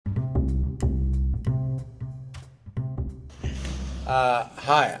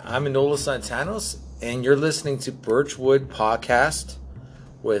Hi, I'm Enola Santanos, and you're listening to Birchwood Podcast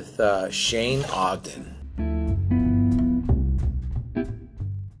with Shane Ogden.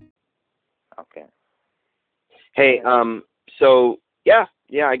 Okay. Hey, so yeah,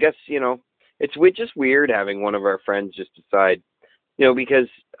 I guess, it's just weird having one of our friends just decide, because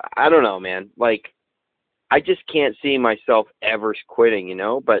I don't know, man, like, I just can't see myself ever quitting,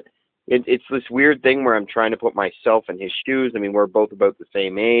 but it's this weird thing where I'm trying to put myself in his shoes. I mean, we're both about the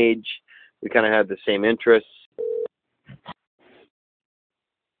same age. We kind of have the same interests.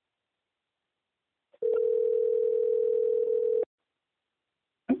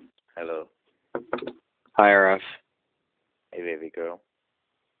 Hello. Hi, RF. Hey, baby girl.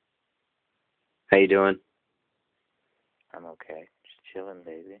 How you doing? I'm okay. Just chilling,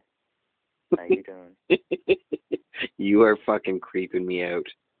 baby. How you doing? You are fucking creeping me out.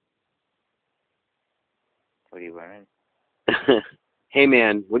 What are you wearing? Hey,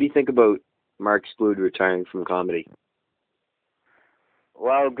 man, what do you think about Mark Splood retiring from comedy?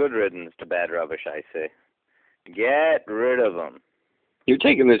 Well, good riddance to bad rubbish, I say. Get rid of him. You're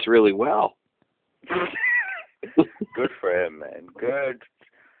taking this really well. Good for him, man. Good.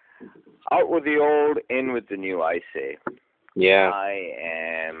 Out with the old, in with the new, I say. Yeah. I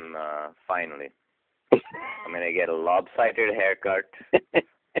am, finally. I'm going to get a lopsided haircut,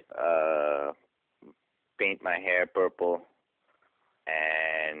 paint my hair purple,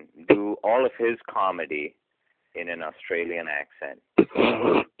 and do all of his comedy in an Australian accent.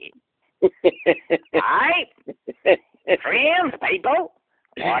 Hi, trans people.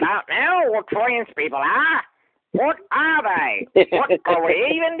 What up now? What trans people are? What are they? What are we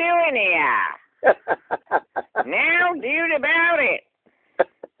even doing here? Now, dude, about it.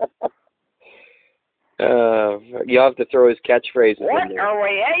 You'll have to throw his catchphrases What in there. are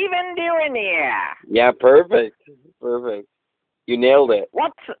we even doing here? Yeah, perfect. Perfect. You nailed it.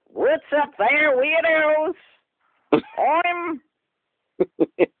 What's up there, weirdos? I'm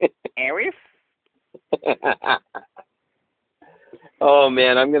Arif. Oh,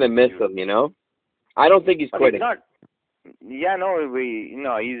 man, I'm going to miss him, I don't think he's But quitting. he's not. Yeah, no,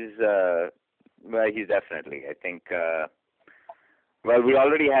 he's definitely. I think. Well, we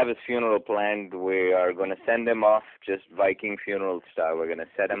already have his funeral planned. We are going to send him off just Viking funeral style. We're going to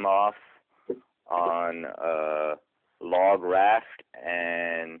set him off on a log raft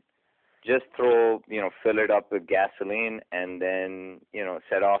and just fill it up with gasoline and then,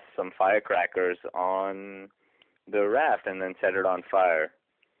 set off some firecrackers on the raft and then set it on fire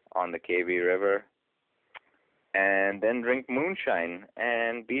on the KV River and then drink moonshine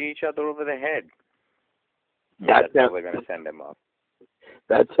and beat each other over the head. That's how we're going to send him off.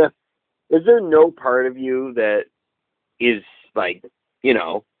 Is there no part of you that is, like,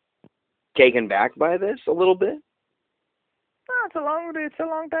 taken back by this a little bit? No, it's a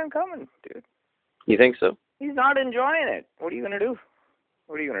long time coming, dude. You think so? He's not enjoying it. What are you going to do?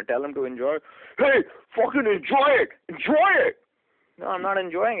 What are you going to tell him to enjoy it? Hey, fucking enjoy it! Enjoy it! No, I'm not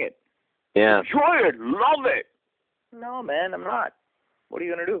enjoying it. Yeah. Enjoy it! Love it! No, man, I'm not. What are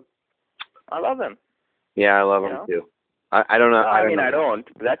you going to do? I love him. Yeah, I love him too. I don't know. No, I don't.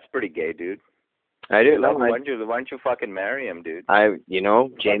 That's pretty gay, dude. I do. Why don't you fucking marry him, dude?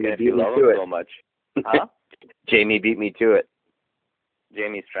 Jamie beat me to it. So much. Huh? Jamie beat me to it.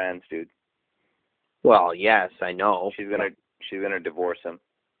 Jamie's trans, dude. Well, yes, I know. She's gonna divorce him.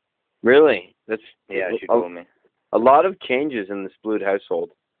 Really? Yeah, she told me. A lot of changes in the Splood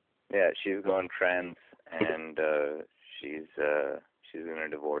household. Yeah, she's going trans, and she's gonna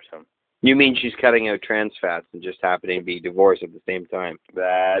divorce him. You mean she's cutting out trans fats and just happening to be divorced at the same time?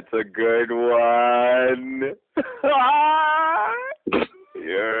 That's a good one.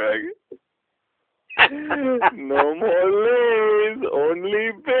 You're no more lays,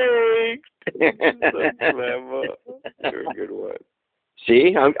 only baked. So clever. You're a good one.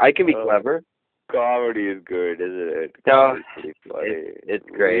 See, I can be clever. Comedy is good, isn't it? No, pretty funny. It's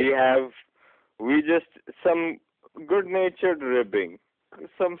great. We just some good-natured ribbing,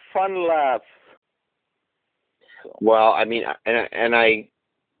 some fun laughs. So. Well, I mean, and I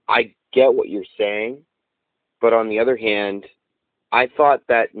get what you're saying, but on the other hand, I thought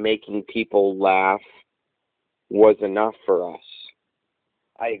that making people laugh was enough for us.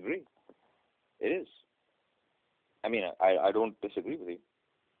 I agree. It is. I mean, I don't disagree with you.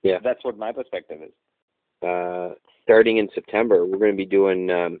 Yeah. That's what my perspective is. Starting in September, we're going to be doing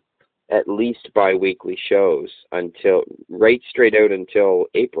at least bi-weekly shows straight out until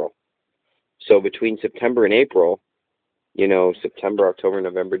April. So between September and April, September, October,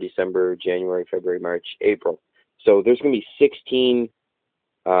 November, December, January, February, March, April. So there's going to be 16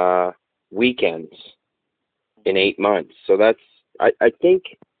 weekends in 8 months. So that's I think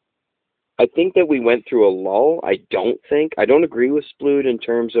that we went through a lull. I don't agree with Splood in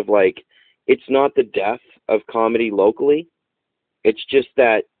terms of like it's not the death of comedy locally. It's just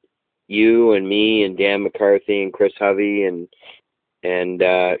that you and me and Dan McCarthy and Chris Hovey and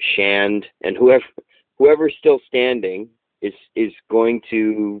Shand and whoever's still standing is going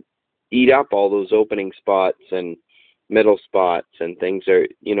to eat up all those opening spots and middle spots, and things are,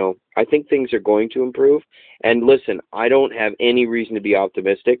 I think things are going to improve. And listen, I don't have any reason to be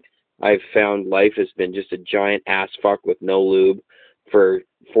optimistic. I've found life has been just a giant ass fuck with no lube for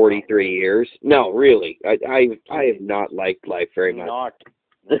 43 years. No, really, I have not liked life very much. Not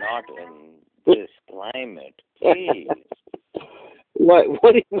in this climate, please. What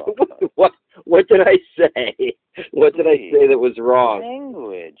did I say? What did I say that was wrong?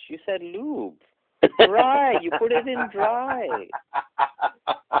 Language. You said lube. Dry. You put it in dry.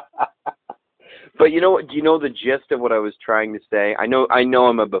 But do you know the gist of what I was trying to say? I know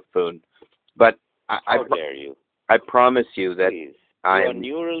I'm a buffoon, but How dare you? I promise you that Please. You are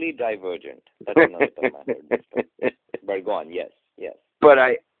neurally divergent. That's another term I heard. But go on. Yes. But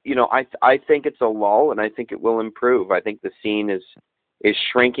I think it's a lull, and I think it will improve. I think the scene is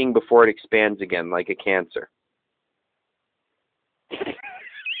shrinking before it expands again, like a cancer.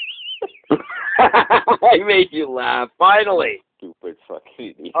 I made you laugh. Finally. Stupid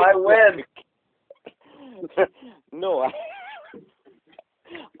fucking idiot. I win. No,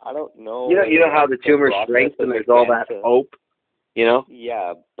 I don't know. You know how the tumor shrinks and there's all that hope,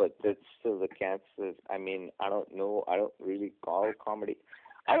 Yeah, but it's still the cancer. I mean, I don't know. I don't really call comedy.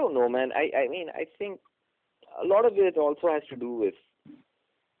 I don't know, man. I mean, I think a lot of it also has to do with,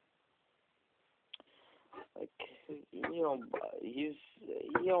 like,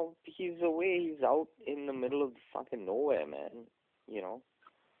 he's away. He's out in the middle of fucking nowhere, man.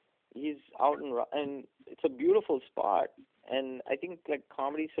 He's out and it's a beautiful spot. And I think like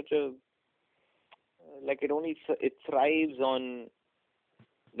comedy is such a it thrives on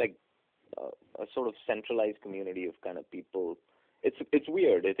like a sort of centralized community of kind of people. It's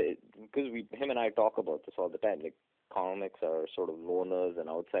weird because him and I talk about this all the time. Like comics are sort of loners and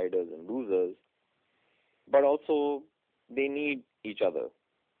outsiders and losers, but also they need each other.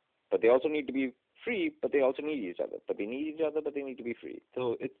 But they also need to be free. But they also need each other. But they need each other. But they need to be free.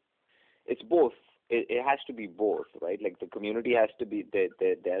 So it's both. It has to be both, right? Like the community has to be there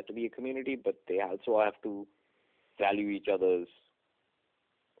has to be a community, but they also have to value each other's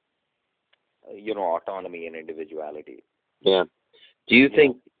autonomy and individuality. Yeah. Do you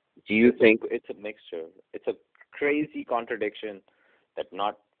think it's a mixture? It's a crazy contradiction that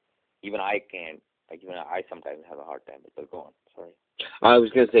not even I can. Like even I sometimes have a hard time with. But go on. Sorry. I was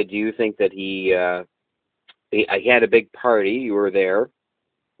going to say, do you think that he had a big party? You were there.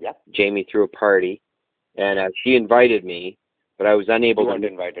 Yeah. Jamie threw a party, and she invited me, but I was unable to. You weren't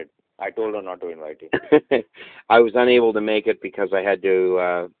invited. I told her not to invite you. I was unable to make it because I had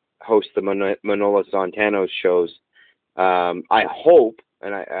to host the Manolo Santanos shows. I hope,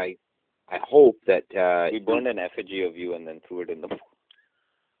 and I hope that we burned an effigy of you and then threw it in the pool.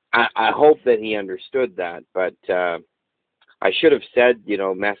 I hope that he understood that, but I should have said,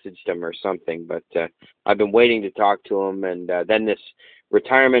 messaged him or something, but I've been waiting to talk to him, and then this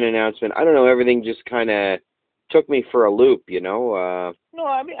retirement announcement, I don't know, everything just kind of took me for a loop, No,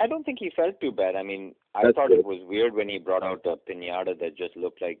 I mean, I don't think he felt too bad. I mean, I thought it was weird when he brought out a piñata that just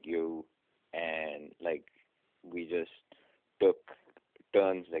looked like you, and, like, we just took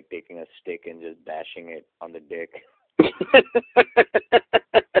turns, like, taking a stick and just bashing it on the dick.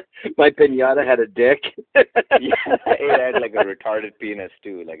 My piñata had a dick. Yeah, it had, like, a retarded penis,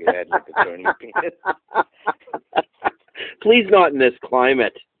 too. Like, it had, like, a curly penis. Please not in this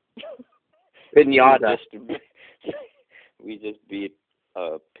climate. Piñata. We just beat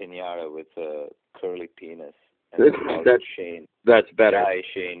a piñata with a curly penis. And that's Shane. That's better. Die,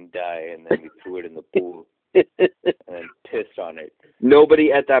 Shane, die. And then we threw it in the pool. And then pissed on it.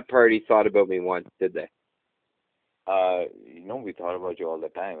 Nobody at that party thought about me once, did they? We thought about you all the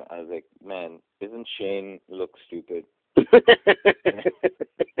time. I was like, man, isn't Shane look stupid?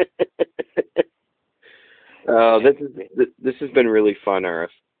 This has been really fun, Arif.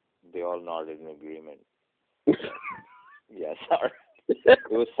 They all nodded in agreement. Yeah, sorry.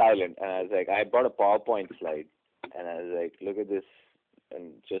 It was silent, and I was like, I brought a PowerPoint slide, and I was like, look at this,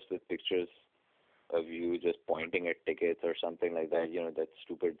 and just with pictures of you just pointing at tickets or something like that, that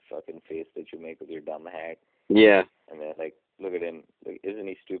stupid fucking face that you make with your dumb hat. Yeah. And they're like, look at him, like, isn't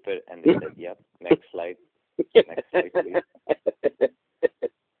he stupid? And they said, yep, next slide. Next slide, please.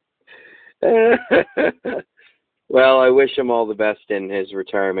 Well, I wish him all the best in his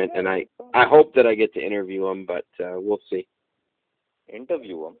retirement, and I hope that I get to interview him, but we'll see.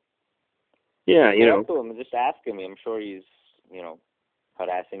 interview him. Yeah, you know. Talk to him and just ask him. I'm sure he's,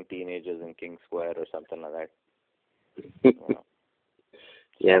 harassing teenagers in King Square or something like that.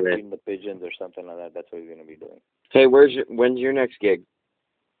 Yeah, man. Feeding the pigeons or something like that. That's what he's going to be doing. Hey, when's your next gig?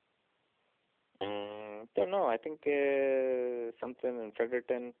 Don't know. I think something in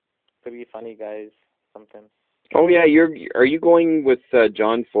Fredericton. Pretty funny guys. Something. Oh yeah, are you going with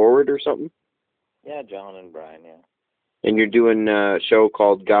John Forward or something? Yeah, John and Brian. Yeah. And you're doing a show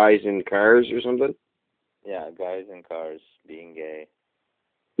called Guys in Cars or something? Yeah, guys in cars being gay.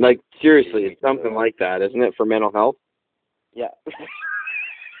 Like seriously, it's something like that, isn't it, for mental health? Yeah.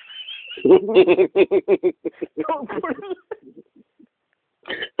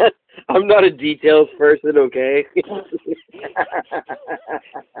 I'm not a details person, okay?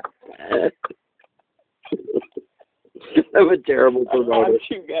 I'm a terrible promoter. Aren't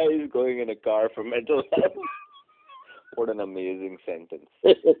you guys going in a car for mental health? What an amazing sentence.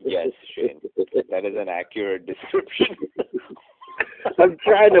 Yes, Shane. That is an accurate description. I'm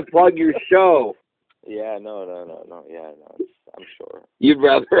trying to plug your show. Yeah, no. Yeah, no. I'm sure. You'd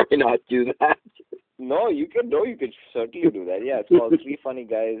rather I not do that? No, you could certainly do that. Yeah, it's called Three Funny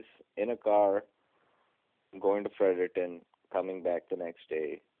Guys in a Car, going to Fredericton, coming back the next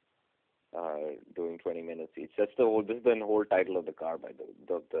day, doing 20 minutes each. This is the whole title of the car, by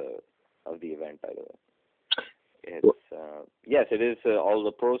the of the event, by the way. It's yes, it is. All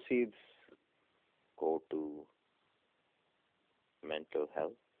the proceeds go to mental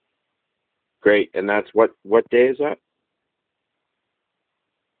health. Great, and that's what day is that?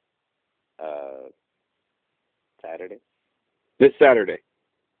 Saturday. This Saturday.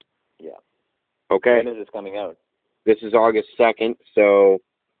 Yeah. Okay. When is this coming out? This is August 2nd, so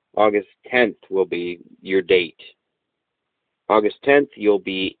August 10th will be your date. August 10th, you'll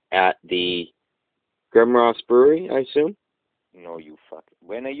be at the Grimross Brewery, I assume? No, you fuck.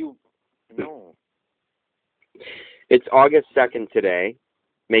 When are you? No. It's August 2nd today,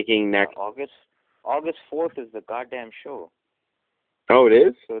 making next... August 4th is the goddamn show. Oh, it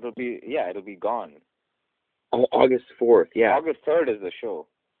is? So it'll be gone. Oh, August 4th, yeah. August 3rd is the show.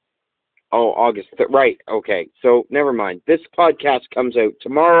 Oh, August 3rd, right, okay. So, never mind. This podcast comes out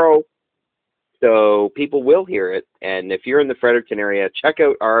tomorrow, so people will hear it. And if you're in the Fredericton area, check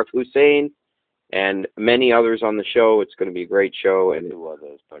out Arif Hussein and many others on the show. It's going to be a great show. And 2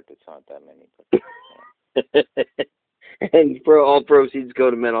 others, but it's not that many. But, and for all proceeds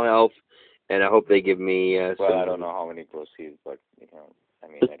go to mental health. And I hope they give me well, I don't know how many proceeds, but, I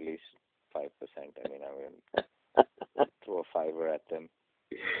mean, at least 5%. I mean, I will throw a $5 at them.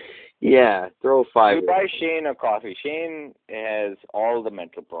 Yeah, throw a $5. You buy Shane a coffee. Shane has all the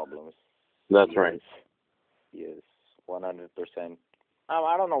mental problems. That's right. Yes, 100%.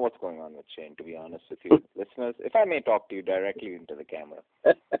 I don't know what's going on with Shane, to be honest with you. Listeners, if I may talk to you directly into the camera.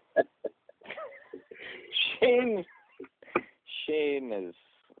 Shane has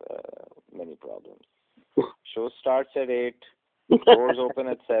many problems. Show starts at 8, doors open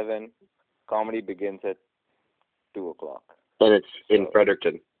at 7, comedy begins at 2 o'clock. And it's in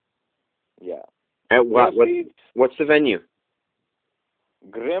Fredericton. Yeah. At what's the venue?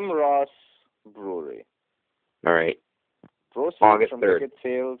 Grimross Brewery. All right. Proceeds August from 3rd. ticket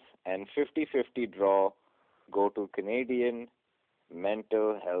sales and 50-50 draw go to Canadian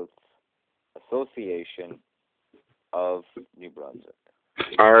Mental Health Association of New Brunswick.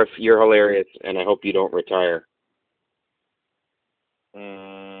 Arif, you're hilarious, and I hope you don't retire.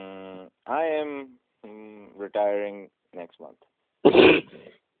 I am retiring next month.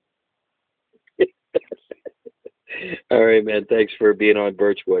 All right, man. Thanks for being on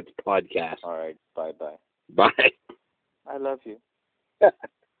Birchwood's podcast. All right. Bye-bye. Bye. I love you. 10,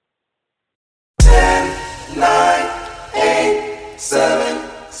 9, 8, 7,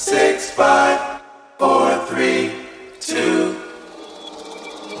 6, 5, 4, 3, 2,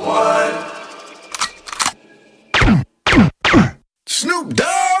 1. Snoop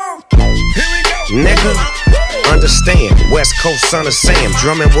Dogg! Here we go! Nigga, understand, West Coast son of Sam,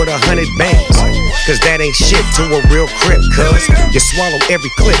 drumming with 100 bands. Cause that ain't shit to a real crip, cuz you swallow every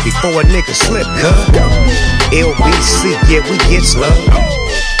clip before a nigga slip, cuz LBC, yeah, we get love.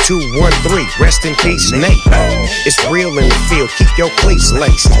 213, rest in peace, Nate. It's real in the field, keep your cleats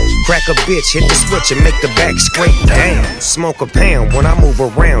laced. Crack a bitch, hit the switch and make the back scrape down. Smoke a pound when I move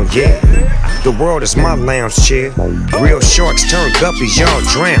around, yeah. The world is my lounge chair. Real sharks turn guppies, y'all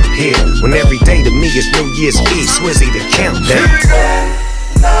drown here. When every day to me is New Year's Eve, Swizzy the countdown.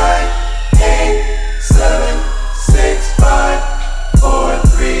 10, 9, 8, 7, 6, 5, 4,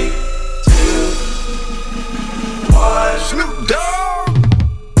 3, 2, 1. Snoop Dogg!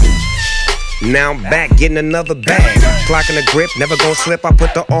 Now I'm back getting another bag. Clocking the grip, never gon' slip. I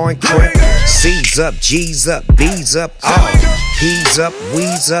put the R in crib. C's up, G's up, B's up, oh. P's up,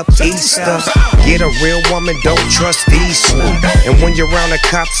 We's up, East up. Get a real woman, don't trust these two. And when you're around the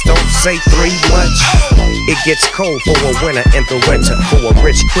cops, don't say three much. It gets cold for a winter in the winter. For a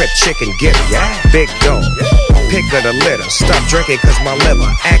rich crip chicken getter. Big dog, pick of the litter. Stop drinking cause my liver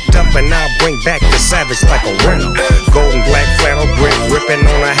act up and I'll bring back the savage like a rental. Golden black flannel grip, ripping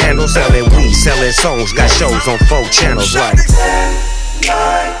on a handle. Selling weed, selling songs, got shows on 4 channels like 10,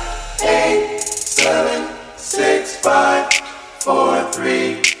 9, 8, 7, 6, 5, 4,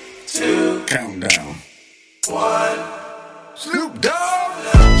 3, 2, Countdown. 1. Snoop Dogg.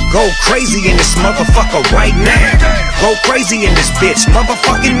 go crazy in this motherfucker right now. Go crazy in this bitch,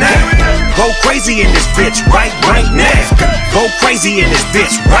 motherfucking now. Go crazy in this bitch right now. Go crazy in this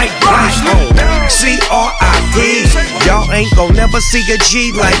bitch right now. C-R-I-P. Y'all ain't gon' never see a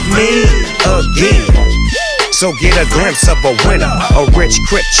G like me again. So get a glimpse of a winner, a rich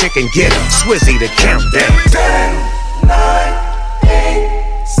crip chicken getter. Swizzy the countdown. 10, 9,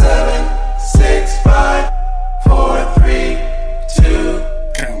 8, 7, 6, 5, 4, 3, 2,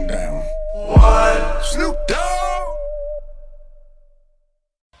 Countdown. 1. Snoop Dogg.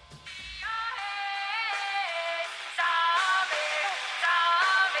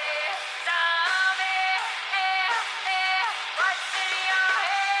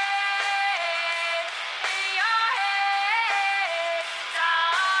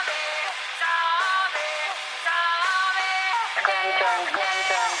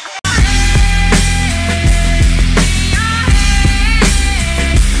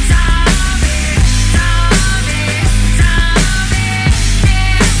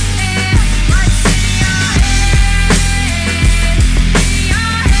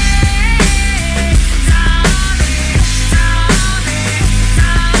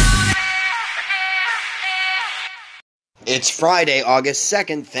 It's Friday, August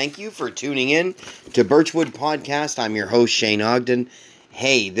 2nd. Thank you for tuning in to Birchwood Podcast. I'm your host, Shane Ogden.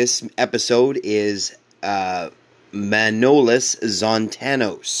 Hey, this episode is Manolis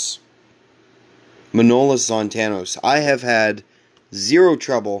Zontanos. Manolis Zontanos. I have had zero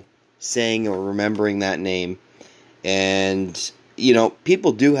trouble saying or remembering that name. And, you know,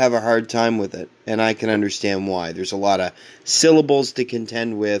 people do have a hard time with it. And I can understand why. There's a lot of syllables to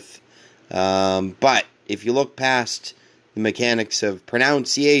contend with. But if you look past the mechanics of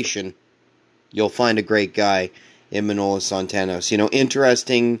pronunciation, you'll find a great guy in Manolis Zontanos. You know,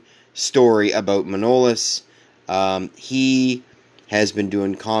 interesting story about Manolis. He has been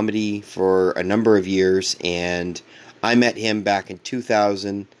doing comedy for a number of years, and I met him back in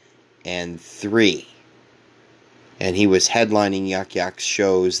 2003. And he was headlining Yuck Yuck's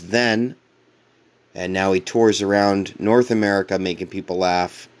shows then, and now he tours around North America making people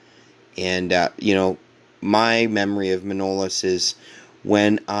laugh. And, you know, my memory of Manolis is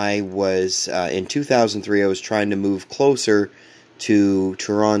when I was, in 2003, I was trying to move closer to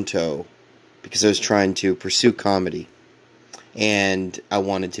Toronto because I was trying to pursue comedy. And I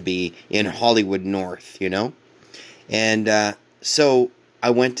wanted to be in Hollywood North, you know? And so I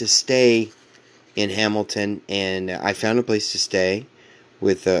went to stay in Hamilton, and I found a place to stay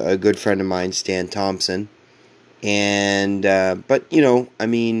with a good friend of mine, Stan Thompson. And, but, you know, I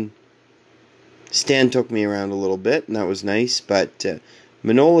mean, Stan took me around a little bit, and that was nice, but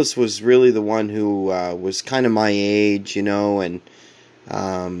Manolis was really the one who was kind of my age, you know, and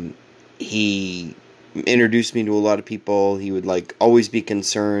he introduced me to a lot of people. He would, like, always be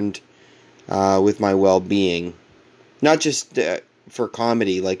concerned with my well-being. Not just for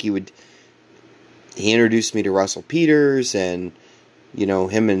comedy, like, he introduced me to Russell Peters, and, you know,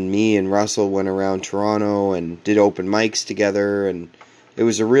 him and me and Russell went around Toronto and did open mics together, and it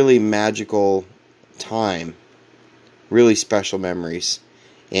was a really magical time, really special memories.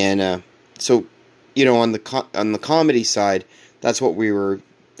 And so, you know, on the comedy side, that's how we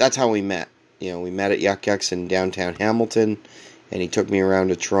met. You know, we met at Yuck Yucks in downtown Hamilton, and he took me around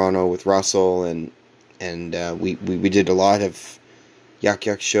to Toronto with Russell, and we did a lot of Yuck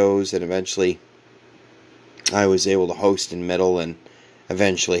Yuck shows, and eventually I was able to host in Middle and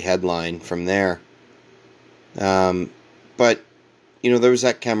eventually headline from there. But you know, there was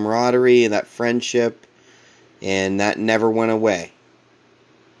that camaraderie and that friendship, and that never went away.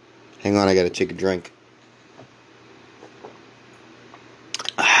 Hang on, I gotta take a drink.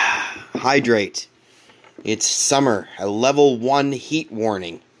 Hydrate. It's summer. A level 1 heat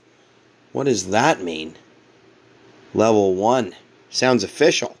warning. What does that mean? Level 1. Sounds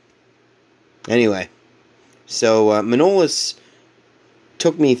official. Anyway, so Manolis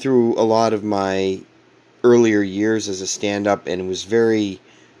took me through a lot of my earlier years as a stand-up, and was very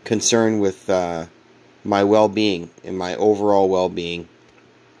concerned with my well-being and my overall well-being,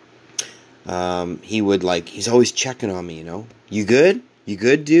 he's always checking on me, you know. You good? You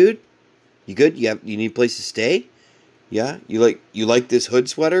good, dude? You good? You need a place to stay? Yeah? You like this hood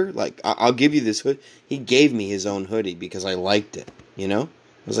sweater? Like, I'll give you this hood. He gave me his own hoodie because I liked it, you know?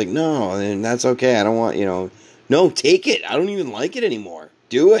 I was like, no, and that's okay. I don't want, you know. No, take it. I don't even like it anymore.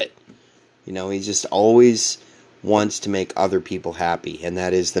 Do it. You know, he just always wants to make other people happy, and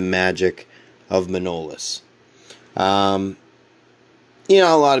that is the magic of Manolis. You know,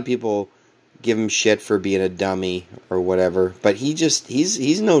 a lot of people give him shit for being a dummy or whatever, but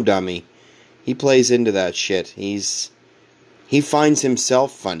he's no dummy. He plays into that shit. He finds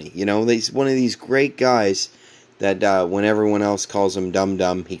himself funny, you know. He's one of these great guys that when everyone else calls him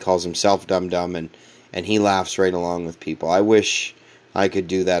dum-dum, he calls himself dum-dum, and he laughs right along with people. I wish I could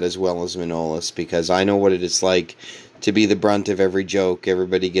do that as well as Manolis, because I know what it is like to be the brunt of every joke.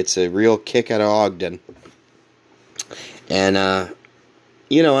 Everybody gets a real kick out of Ogden. And,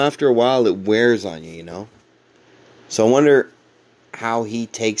 you know, after a while it wears on you, you know. So I wonder how he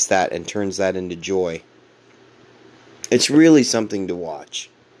takes that and turns that into joy. It's really something to watch.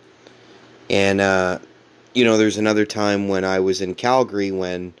 And, you know, there's another time when I was in Calgary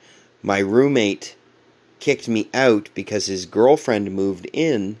when my roommate kicked me out because his girlfriend moved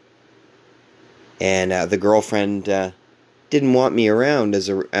in, and the girlfriend didn't want me around as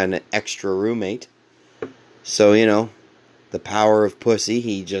an extra roommate. So, you know, the power of pussy,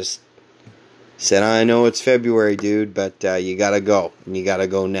 he just said, I know it's February, dude, but you gotta go, and you gotta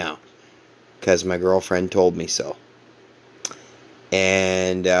go now, because my girlfriend told me so.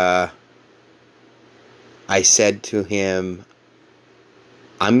 And I said to him,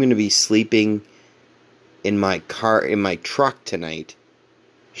 I'm going to be sleeping in my truck tonight,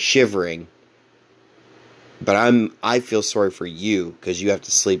 shivering, but I feel sorry for you because you have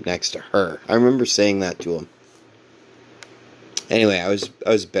to sleep next to her. I remember saying that to him. Anyway, I was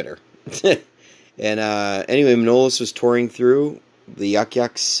bitter. And anyway, Manolis was touring through the Yuk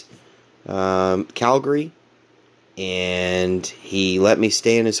Yuk's Calgary, and he let me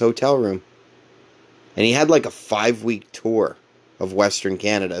stay in his hotel room. And he had like a 5-week tour of Western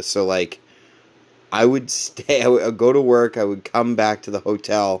Canada. So like, I would go to work, I would come back to the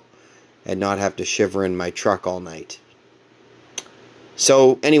hotel and not have to shiver in my truck all night.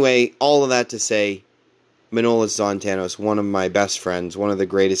 So anyway, all of that to say, Manolis Zontanos, one of my best friends, one of the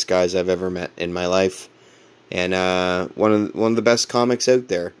greatest guys I've ever met in my life, and one of the best comics out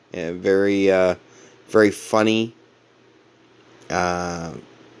there. And very funny,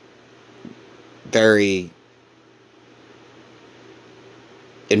 very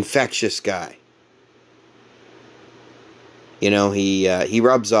infectious guy. You know, he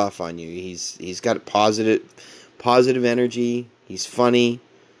rubs off on you. He's got positive energy. He's funny.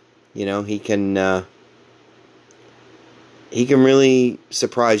 You know, he can really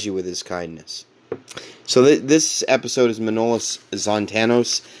surprise you with his kindness. So this episode is Manolis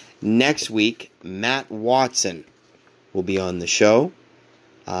Zontanos. Next week, Matt Watson will be on the show.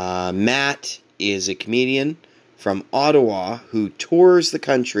 Matt is a comedian from Ottawa who tours the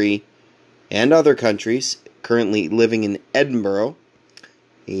country and other countries, currently living in Edinburgh.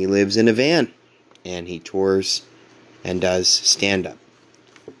 He lives in a van, and he tours and does stand-up.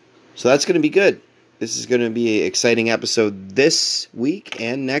 So that's going to be good. This is going to be an exciting episode this week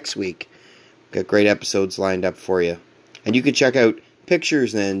and next week. Got great episodes lined up for you. And you can check out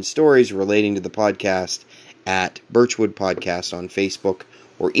pictures and stories relating to the podcast at Birchwood Podcast on Facebook,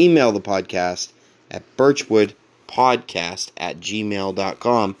 or email the podcast at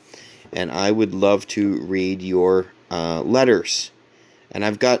birchwoodpodcast@gmail.com. And I would love to read your letters. And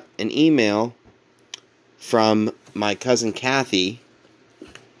I've got an email from my cousin Kathy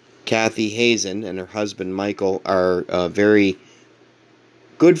Hazen, and her husband Michael are very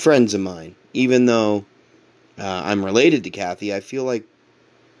good friends of mine. Even though I'm related to Kathy, I feel like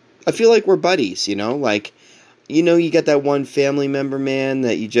we're buddies, you know? Like, you know, you get that one family member, man,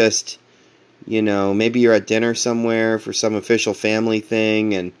 that you just, you know, maybe you're at dinner somewhere for some official family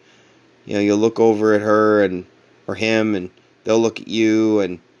thing, and, you know, you'll look over at her or him, and they'll look at you,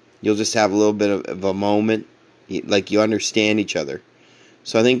 and you'll just have a little bit of a moment, like you understand each other.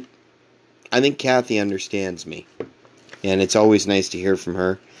 So I think Kathy understands me, and it's always nice to hear from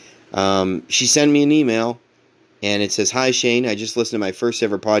her. She sent me an email, and it says, "Hi Shane, I just listened to my first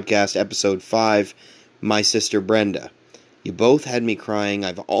ever podcast, episode 5, My Sister Brenda. You both had me crying.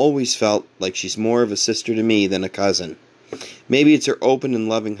 I've always felt like she's more of a sister to me than a cousin. Maybe it's her open and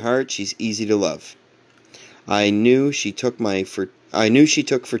loving heart. She's easy to love. I knew she took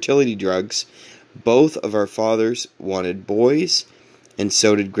fertility drugs. Both of our fathers wanted boys, and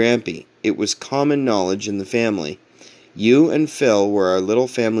so did Grampy. It was common knowledge in the family. You and Phil were our little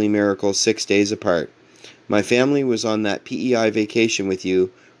family miracle 6 days apart. My family was on that PEI vacation with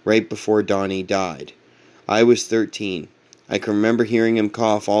you right before Donnie died. I was 13. I can remember hearing him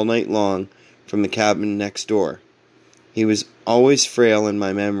cough all night long from the cabin next door. He was always frail in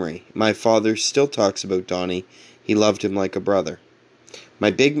my memory. My father still talks about Donnie. He loved him like a brother. My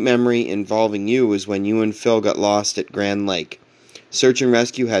big memory involving you was when you and Phil got lost at Grand Lake. Search and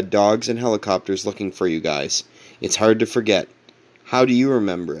rescue had dogs and helicopters looking for you guys. It's hard to forget. How do you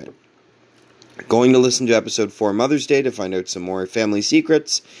remember it? Going to listen to episode 4 Mother's Day to find out some more family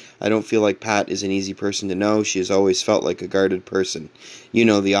secrets. I don't feel like Pat is an easy person to know. She has always felt like a guarded person. You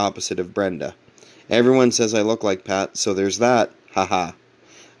know, the opposite of Brenda. Everyone says I look like Pat, so there's that. Haha.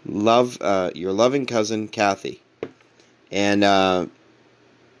 Love, your loving cousin, Kathy. And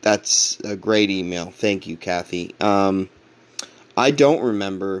that's a great email. Thank you, Kathy. I don't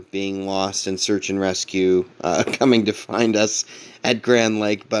remember being lost in search and rescue, coming to find us at Grand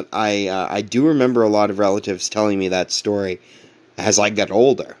Lake, but I do remember a lot of relatives telling me that story as I got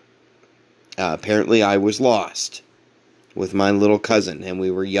older. Apparently I was lost with my little cousin, and we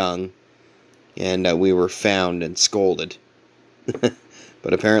were young, and we were found and scolded.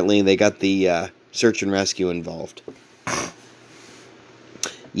 But apparently they got the search and rescue involved.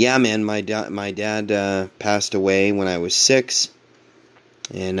 Yeah, man, my dad passed away when I was 6.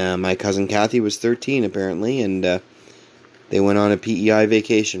 And my cousin Kathy was 13, apparently, and they went on a PEI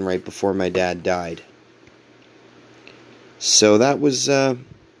vacation right before my dad died. So that was,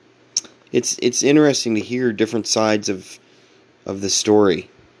 it's interesting to hear different sides of the story.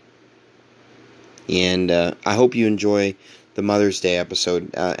 And I hope you enjoy the Mother's Day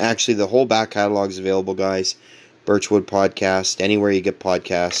episode. Actually, the whole back catalog is available, guys. Birchwood Podcast, anywhere you get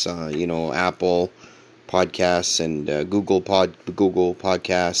podcasts, Apple Podcasts and Google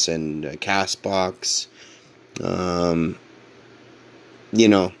Podcasts and Castbox,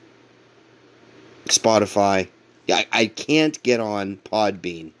 Spotify. I can't get on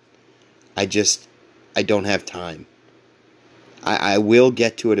Podbean. I don't have time. I will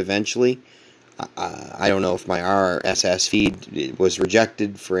get to it eventually. I don't know if my RSS feed was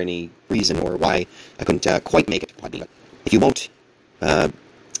rejected for any reason or why I couldn't quite make it to Podbean. But if you won't,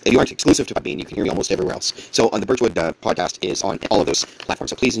 if you aren't exclusive to Podbean, you can hear me almost everywhere else. So the Birchwood podcast is on all of those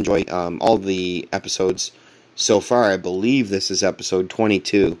platforms. So please enjoy all of the episodes so far. I believe this is episode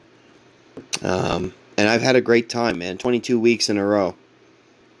 22. And I've had a great time, man. 22 weeks in a row.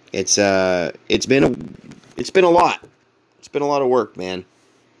 It's been a lot. It's been a lot of work, man.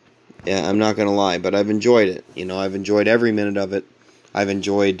 Yeah, I'm not gonna lie, but I've enjoyed it. I've enjoyed every minute of it. I've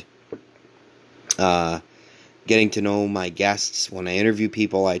enjoyed getting to know my guests. When I interview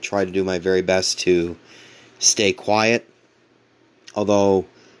people, I try to do my very best to stay quiet. Although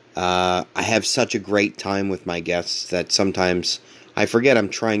I have such a great time with my guests that sometimes I forget I'm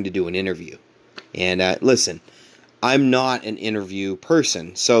trying to do an interview. And listen, I'm not an interview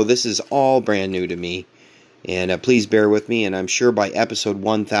person, so this is all brand new to me. And please bear with me, and I'm sure by episode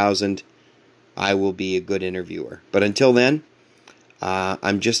 1000, I will be a good interviewer. But until then,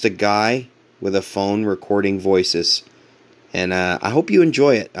 I'm just a guy with a phone recording voices. And I hope you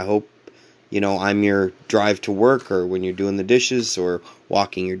enjoy it. I hope, I'm your drive to work, or when you're doing the dishes, or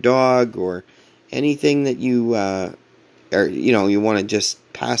walking your dog, or anything that you, you want to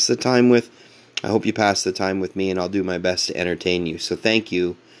just pass the time with. I hope you pass the time with me, and I'll do my best to entertain you. So thank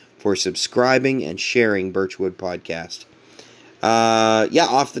you for subscribing and sharing Birchwood Podcast.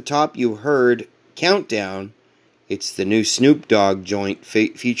 Off the top, you heard Countdown. It's the new Snoop Dogg joint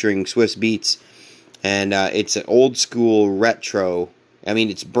featuring Swiss Beats. And it's an old school retro. I mean,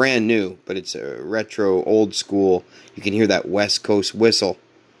 it's brand new, but it's a retro old school. You can hear that West Coast whistle.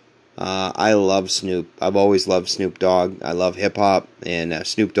 I love Snoop. I've always loved Snoop Dogg. I love hip-hop, and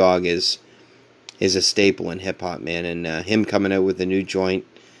Snoop Dogg is a staple in hip-hop, man. And him coming out with a new joint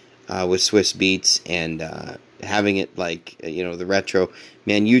with Swiss Beats and having it the retro.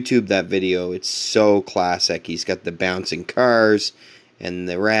 Man, YouTube that video. It's so classic. He's got the bouncing cars and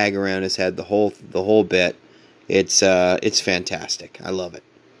the rag around his head, the whole bit. It's fantastic. I love it.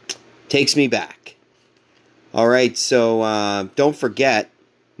 Takes me back. All right, so don't forget,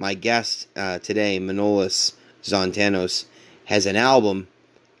 my guest today, Manolis Zontanos, has an album.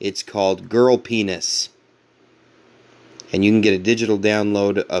 It's called Girl Penis. And you can get a digital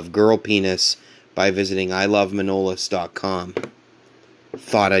download of Girl Penis by visiting ilovemanolis.com.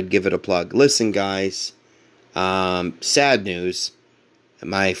 Thought I'd give it a plug. Listen, guys, sad news.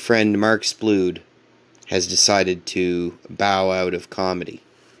 My friend Mark Splood has decided to bow out of comedy.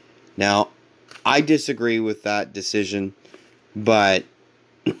 Now, I disagree with that decision. But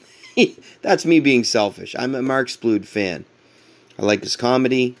that's me being selfish. I'm a Mark Splood fan. I like his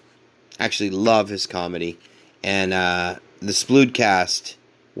comedy. Actually love his comedy. And the Sploodcast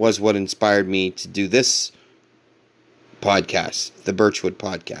was what inspired me to do this podcast, the Birchwood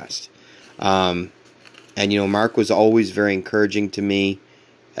podcast. And, Mark was always very encouraging to me,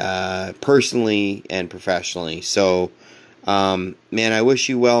 personally and professionally. So, man, I wish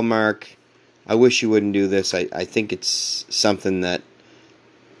you well, Mark. I wish you wouldn't do this. I think it's something that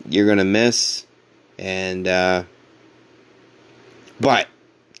you're going to miss. And, but,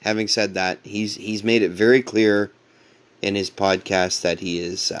 having said that, he's made it very clear in his podcast that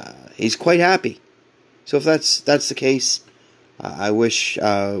he's quite happy. So if that's the case, I wish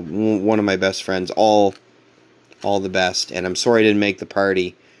one of my best friends all the best. And I'm sorry I didn't make the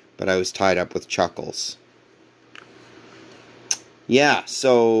party, but I was tied up with Chuckles. Yeah,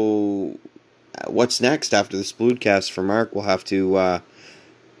 so what's next after the Sploodcast for Mark? We'll have to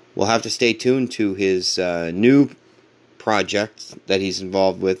stay tuned to his new project that he's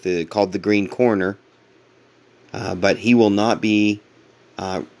involved with called The Green Corner. But he will not be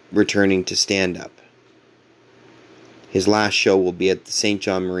returning to stand-up. His last show will be at the St.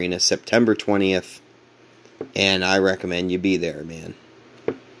 John Marina, September 20th. And I recommend you be there, man.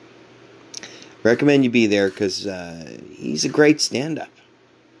 Recommend you be there because he's a great stand-up.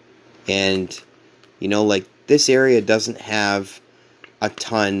 And, this area doesn't have a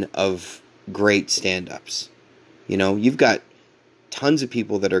ton of great stand-ups. You've got tons of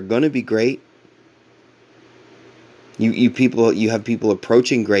people that are going to be great. You have people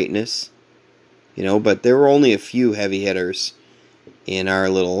approaching greatness. But there were only a few heavy hitters in our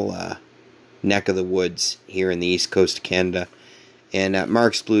little neck of the woods here in the east coast of Canada. And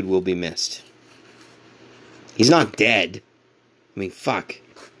Mark Splood will be missed. He's not dead. I mean, fuck.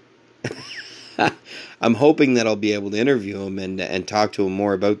 I'm hoping that I'll be able to interview him and talk to him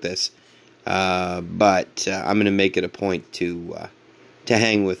more about this. But I'm going to make it a point to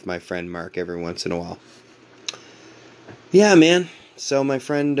hang with my friend Mark every once in a while. Yeah, man. So my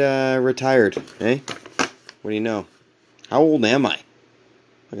friend retired, eh? What do you know? How old am I?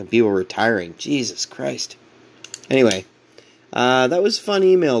 Look at people retiring. Jesus Christ. Anyway, that was a fun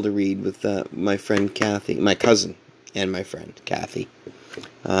email to read with my friend Kathy, my cousin, and my friend Kathy.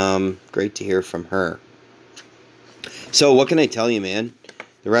 Great to hear from her. So what can I tell you, man?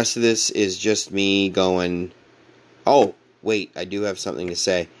 The rest of this is just me going, oh, wait, I do have something to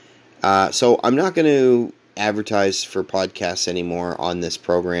say. So I'm not going to advertise for podcasts anymore on this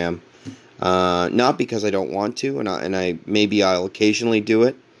program. Not because I don't want to, and maybe I'll occasionally do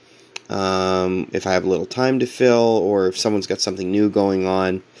it if I have a little time to fill, or if someone's got something new going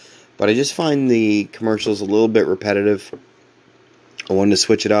on. But I just find the commercials a little bit repetitive. I wanted to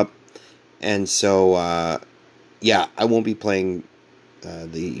switch it up, and so I won't be playing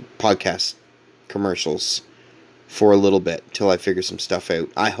the podcast commercials for a little bit till I figure some stuff out.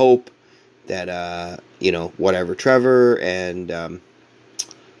 I hope that whatever Trevor and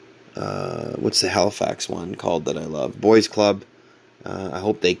what's the Halifax one called that I love, Boys Club, I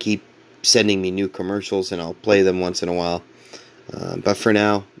hope they keep sending me new commercials and I'll play them once in a while, but for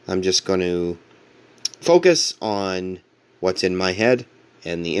now I'm just going to focus on what's in my head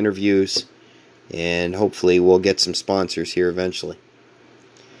and the interviews, and hopefully we'll get some sponsors here eventually.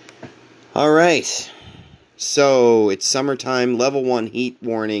 Alright, so it's summertime, level 1 heat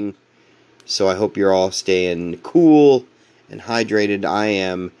warning. So I hope you're all staying cool and hydrated. I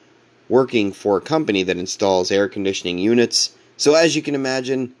am working for a company that installs air conditioning units. So as you can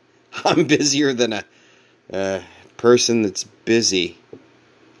imagine, I'm busier than a person that's busy.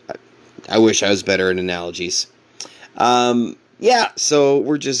 I wish I was better at analogies. So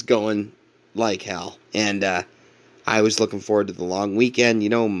we're just going like hell. And I was looking forward to the long weekend.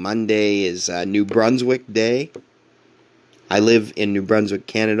 Monday is New Brunswick Day. I live in New Brunswick,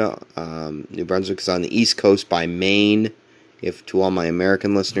 Canada. New Brunswick is on the east coast by Maine. To all my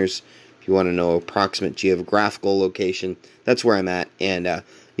American listeners, if you want to know approximate geographical location, that's where I'm at. And,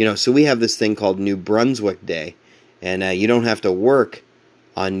 so we have this thing called New Brunswick Day. And you don't have to work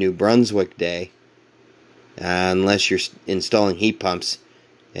on New Brunswick Day unless you're installing heat pumps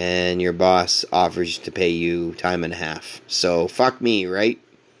and your boss offers to pay you time and a half. So, fuck me, right?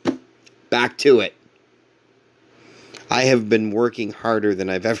 Back to it. I have been working harder than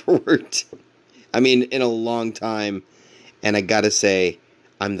I've ever worked. In a long time. And I gotta say,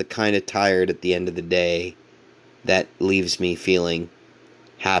 I'm the kind of tired at the end of the day that leaves me feeling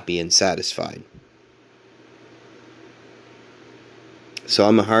happy and satisfied. So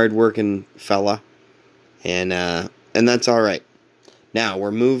I'm a hard-working fella. And that's alright. Now,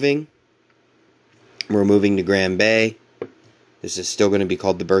 we're moving. We're moving to Grand Bay. This is still going to be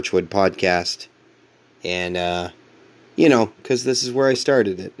called the Birchwood Podcast. And, you know, because this is where I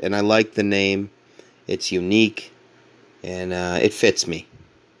started it. And I like the name. It's unique. And it fits me.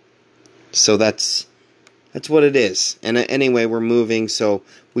 So that's what it is. And anyway, we're moving. So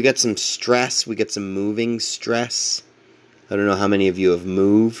we got some stress. We got some moving stress. I don't know how many of you have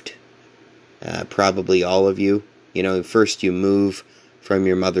moved. Probably all of you. You know, first you move from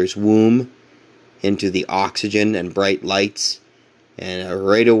your mother's womb into the oxygen and bright lights. And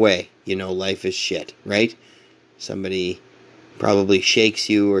right away, you know, life is shit, right? Somebody probably shakes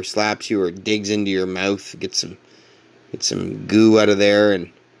you or slaps you or digs into your mouth, get some goo out of there, and,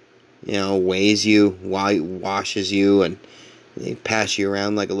 you know, weighs you, washes you, and they pass you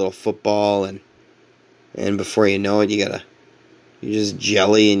around like a little football, and before you know it, you're just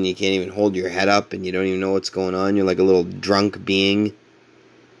jelly, and you can't even hold your head up, and you don't even know what's going on. You're like a little drunk being,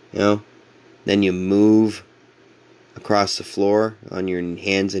 you know. Then you move across the floor on your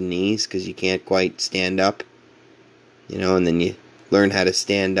hands and knees because you can't quite stand up, you know, and then you learn how to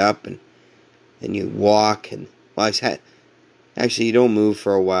stand up, and then you walk, and, well, actually, you don't move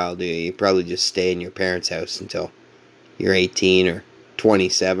for a while, do you? You probably just stay in your parents' house until you're 18 or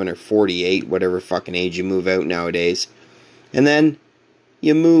 27 or 48, whatever fucking age you move out nowadays. And then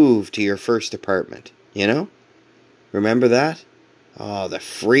you move to your first apartment, you know? Remember that? Oh, the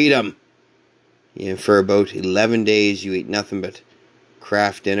freedom. You know, for about 11 days, you eat nothing but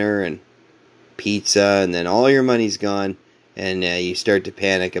Kraft dinner and pizza, and then all your money's gone, and you start to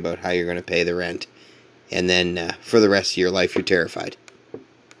panic about how you're going to pay the rent. And then for the rest of your life, you're terrified.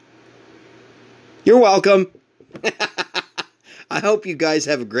 You're welcome. I hope you guys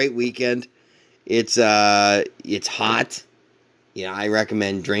have a great weekend. It's hot. You know, I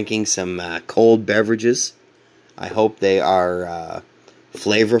recommend drinking some cold beverages. I hope they are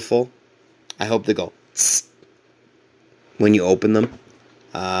flavorful. I hope they go tss when you open them.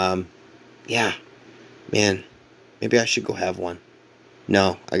 Yeah, man, maybe I should go have one.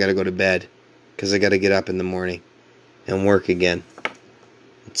 No, I gotta go to bed because I gotta get up in the morning and work again.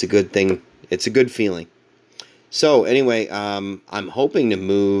 It's a good thing. It's a good feeling. So anyway, I'm hoping to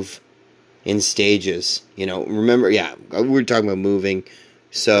move in stages. You know, remember, yeah, we were talking about moving.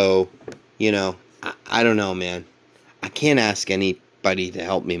 So, you know, I don't know, man. I can't ask anybody to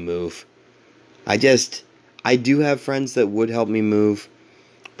help me move. I do have friends that would help me move,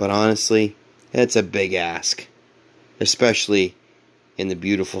 but honestly, it's a big ask, especially in the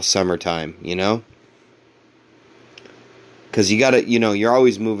beautiful summertime, you know? Because you gotta, you know, you're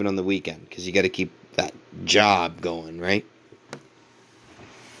always moving on the weekend, because you gotta keep that job going, right?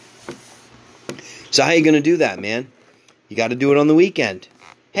 So how you gonna do that, man? You gotta do it on the weekend.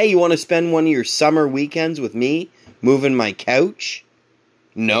 Hey, you want to spend one of your summer weekends with me, moving my couch?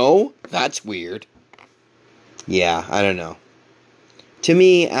 No? That's weird. Yeah, I don't know. To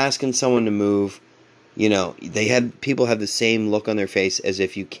me, asking someone to move, you know, people have the same look on their face as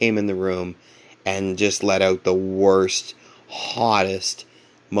if you came in the room and just let out the worst, hottest,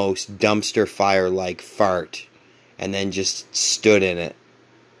 most dumpster fire-like fart, and then just stood in it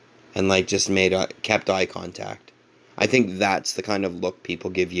and like just kept eye contact. I think that's the kind of look people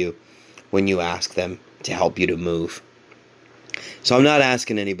give you when you ask them to help you to move. So I'm not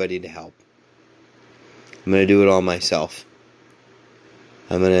asking anybody to help. I'm going to do it all myself.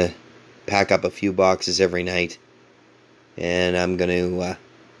 I'm going to pack up a few boxes every night, and I'm going to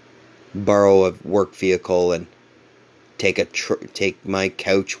borrow a work vehicle and take my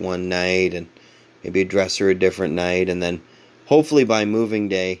couch one night and maybe a dresser a different night, and then hopefully by moving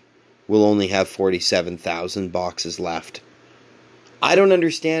day we'll only have 47,000 boxes left. I don't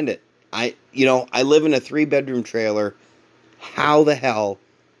understand it. I live in a 3-bedroom trailer. How the hell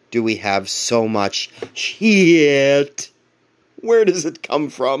do we have so much shit? Where does it come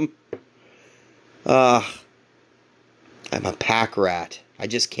from? I'm a pack rat. I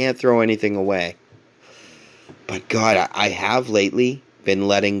just can't throw anything away. But God, I have lately been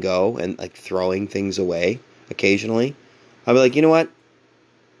letting go and like throwing things away occasionally. I'll be like, you know what?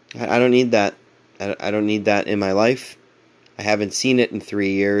 I don't need that. I don't need that in my life. I haven't seen it in 3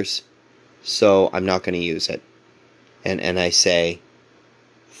 years, so I'm not going to use it. And I say,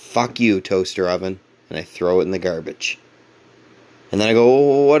 fuck you, toaster oven, and I throw it in the garbage. And then I go,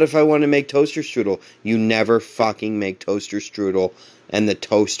 well, what if I want to make toaster strudel? You never fucking make toaster strudel, and the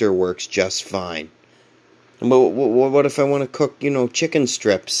toaster works just fine. But what if I want to cook, chicken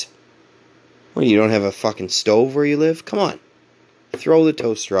strips? Well, you don't have a fucking stove where you live? Come on. Throw the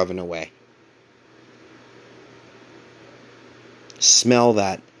toaster oven away. Smell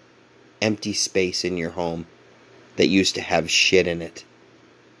that empty space in your home that used to have shit in it.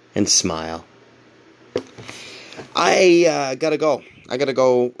 And smile. I gotta go. I gotta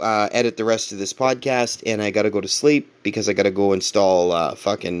go edit the rest of this podcast, and I gotta go to sleep because I gotta go install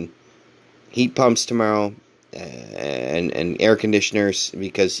fucking heat pumps tomorrow and air conditioners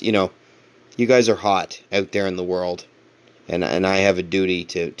because, you know, you guys are hot out there in the world, and I have a duty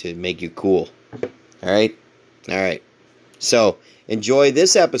to make you cool. All right? All right. So, enjoy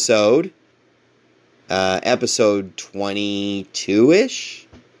this episode, episode 22-ish,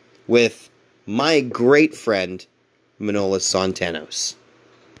 with my great friend, Manolis Zontanos.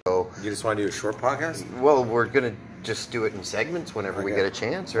 So, You just want to do a short podcast? well, we're going to just do it in segments whenever we Okay. get a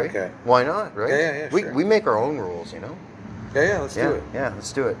chance, right? Okay. Why not, right? Yeah, sure. We make our own rules, you know? Yeah, let's do it. Yeah,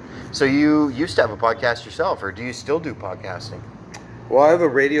 let's do it. So you used to have a podcast yourself, or do you still do podcasting? Well, I have a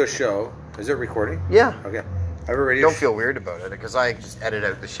radio show. Is it recording? Yeah. Okay. I have a radio Don't feel weird about it, because I just edit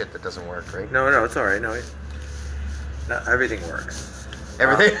out the shit that doesn't work, right? No, it's all right. No, everything works.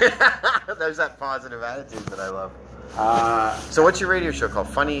 Everything. There's that positive attitude that I love. So what's your radio show called?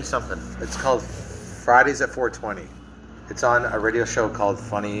 Funny something. It's called Fridays at 4:20. It's on a radio show called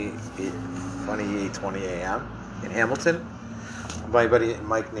Funny 8:20 a.m. in Hamilton. My buddy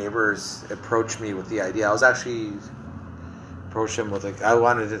Mike Neighbors approached me with the idea. I was actually approached him with I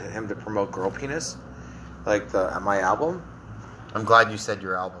wanted him to promote Girl Penis, like my album. I'm glad you said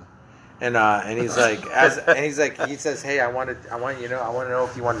your album. And he's like, he says, hey, I want to know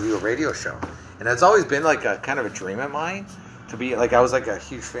if you want to do a radio show. And it's always been like a kind of a dream of mine to be like, I was like a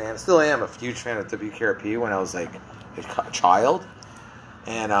huge fan, still am a huge fan of WKRP when I was like a child,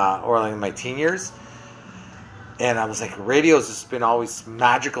 and or like in my teen years. And I was like, radio's just been always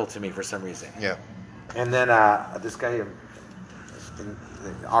magical to me for some reason. Yeah. And then this guy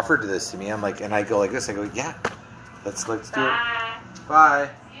offered this to me. I'm like, and I go like this. I go, yeah, let's do it. Bye.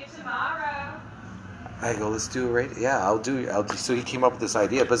 See you tomorrow. I go, let's do a radio. Yeah, I'll do. So he came up with this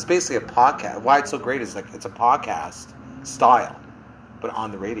idea, but it's basically a podcast. Why it's so great is like it's a podcast style, but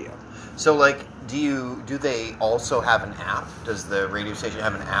on the radio. So, like, do they also have an app? Does the radio station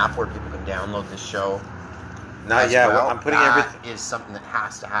have an app where people can download the show? Not yet. Well? I'm putting that everything. is something that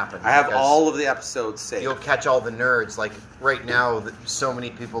has to happen. I have because all of the episodes saved. You'll catch all the nerds. Like right now, so many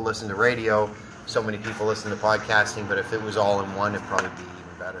people listen to radio, so many people listen to podcasting. But if it was all in one, it'd probably be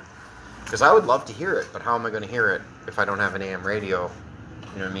even better. Because I would love to hear it, but how am I going to hear it if I don't have an AM radio?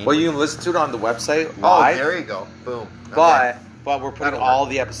 You know what I mean? Well, you can listen to it on the website Oh, live. there you go. Boom. But Okay. we're putting That'll all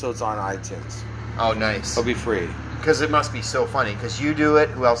work. the episodes on iTunes. Oh, nice. It'll be free. Because it must be so funny. Because you do it.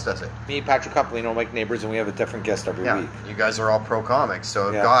 Who else does it? Me, Patrick Coppolino, Mike Neighbors, and we have a different guest every week. You guys are all pro comics,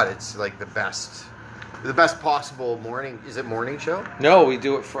 so Yeah. God, it's like the best possible morning. Is it morning show? No, we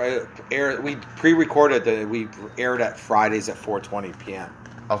do it we pre-recorded that we aired at Fridays at 4:20 p.m.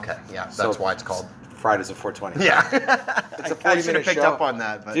 Okay, yeah, that's So- why it's called. Fridays at 4:20. Yeah, It's a I 40-minute should have picked show. up on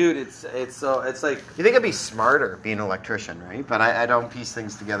that, but Dude, it's like you think I'd be smarter being an electrician, right? But I don't piece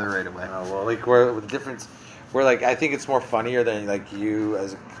things together right away. well, like we're the difference. We're like I think it's more funnier than like you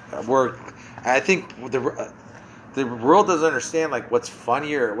as we're. I think the world doesn't understand like what's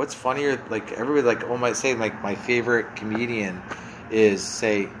funnier. What's funnier? Like everybody like might say like my favorite comedian is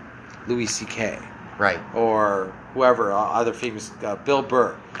say Louis C.K. Right. or whoever other famous Bill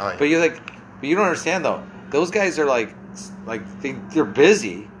Burr. Oh, yeah. But you don't understand though. Those guys are like they're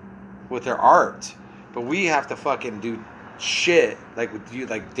busy with their art, but we have to fucking do shit like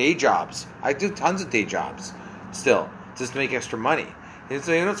day jobs. I do tons of day jobs still just to make extra money. And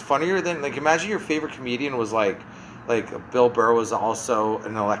so you know what's funnier than like imagine your favorite comedian was like Bill Burr was also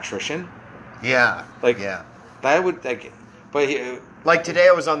an electrician. Yeah. Like yeah. that would like, but he, Like today,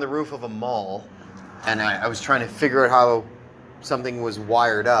 I was on the roof of a mall, and I was trying to figure out how something was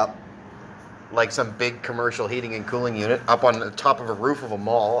wired up, like some big commercial heating and cooling unit up on the top of a roof of a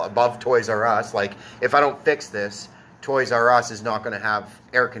mall above Toys R Us. Like, if I don't fix this, Toys R Us is not going to have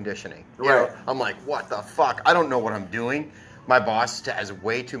air conditioning. You know? Right. I'm like, what the fuck? I don't know what I'm doing. My boss has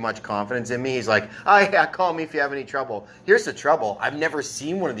way too much confidence in me. He's like, oh yeah, call me if you have any trouble. Here's the trouble. I've never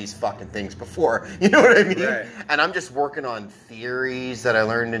seen one of these fucking things before. You know what I mean? Right. And I'm just working on theories that I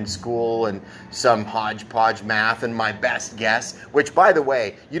learned in school and some hodgepodge math and my best guess, which, by the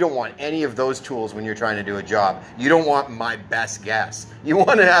way, you don't want any of those tools when you're trying to do a job. You don't want my best guess. You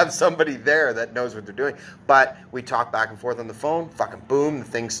want to have somebody there that knows what they're doing. But we talked back and forth on the phone, fucking boom, the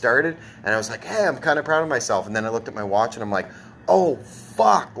thing started. And I was like, hey, I'm kind of proud of myself. And then I looked at my watch and I'm like, oh,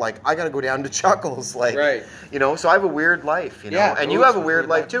 fuck, like, I got to go down to Chuckles. Like, Right. you know, so I have a weird life, you know. Yeah, and you it's have a a weird weird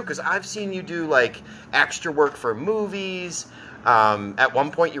life life. too, because I've seen you do like extra work for movies. At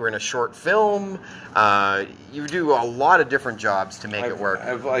one point, you were in a short film. You do a lot of different jobs to make it work.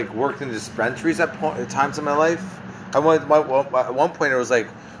 I've like worked in dispensaries at times in my life. At one point, it was like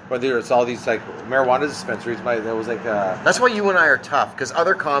whether it's all these like marijuana dispensaries. There was like That's why you and I are tough, because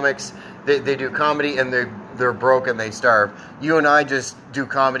other comics, they do comedy and they're broke and they starve. You and I just do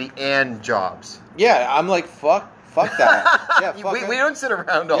comedy and jobs. yeah, I'm like fuck that. Yeah, fuck we don't sit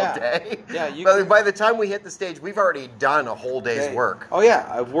around all Yeah. day. Yeah, by the time we hit the stage, we've already done a whole day's work. Oh yeah,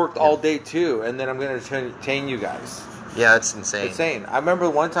 I've worked all day too, and then I'm gonna entertain you guys. Yeah, it's insane. Insane. I remember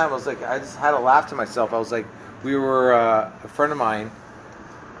one time I was like, I just had to laugh to myself. I was like, we were a friend of mine.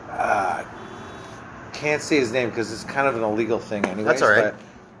 Can't say his name because it's kind of an illegal thing, anyways. That's all right.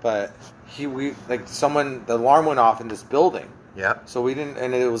 But the alarm went off in this building. Yeah. So we didn't,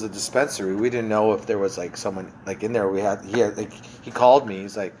 and it was a dispensary. We didn't know if there was like someone like in there. He called me.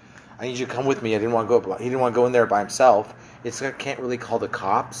 He's like, I need you to come with me. He didn't want to go in there by himself. I can't really call the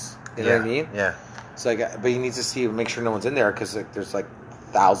cops. You know what I mean? Yeah. So but he needs to make sure no one's in there because there's like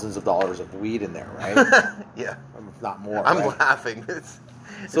thousands of dollars of weed in there, right? Yeah. If not more. I'm right? laughing. It's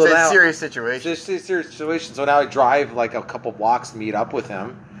So a now- serious situation. It's just a serious situation. So now I drive like a couple blocks, meet up with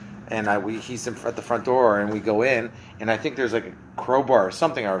him, and he's at the front door, and we go in, and I think there's like a crowbar or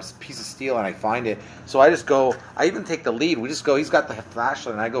something, or a piece of steel, and I find it. So I just go. I even take the lead. We just go. He's got the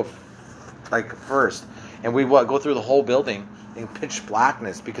flashlight, and I go like first, and we go through the whole building in pitch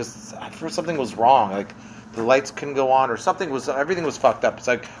blackness because something was wrong. Like the lights couldn't go on, or everything was fucked up. It's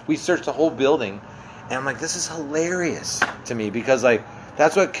like we searched the whole building, and I'm like, this is hilarious to me because like.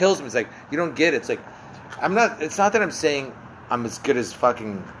 That's what kills me. It's like, you don't get it. It's like, it's not that I'm saying I'm as good as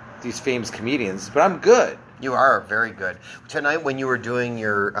fucking these famous comedians, but I'm good. You are very good. Tonight when you were doing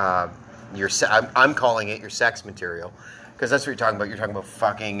your I'm calling it your sex material, because that's what you're talking about. You're talking about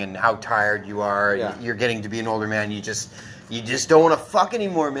fucking and how tired you are. Yeah. You're getting to be an older man. You just don't want to fuck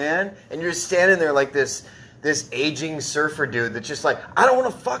anymore, man. And you're just standing there like this aging surfer dude that's just like, I don't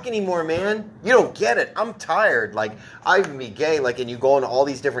want to fuck anymore, man. You don't get it. I'm tired. Like, I can be gay. Like, and you go into all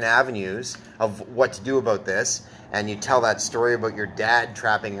these different avenues of what to do about this, and you tell that story about your dad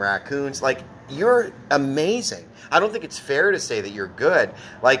trapping raccoons. Like, you're amazing. I don't think it's fair to say that you're good.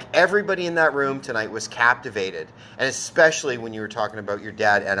 Like, everybody in that room tonight was captivated, and especially when you were talking about your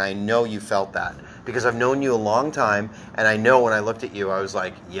dad, and I know you felt that because I've known you a long time, and I know when I looked at you, I was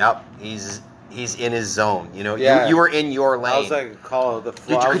like, yep, he's in his zone. You know, Yeah. you were in your lane. I was like, call it the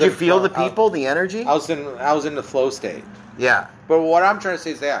flow. Did you feel the people, the energy? I was in the flow state. Yeah. But what I'm trying to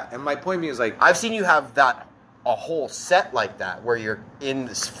say is that, and my point being is like, I've seen you have a whole set like that where you're in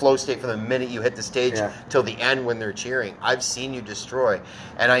this flow state from the minute you hit the stage till the end when they're cheering. I've seen you destroy.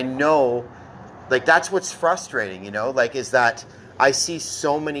 And I know, like, that's what's frustrating, you know, like, is that I see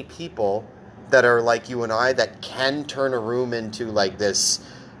so many people that are like you and I that can turn a room into like this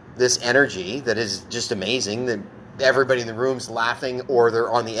energy that is just amazing, that everybody in the room's laughing or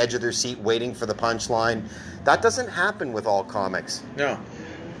they're on the edge of their seat waiting for the punchline. That doesn't happen with all comics. no.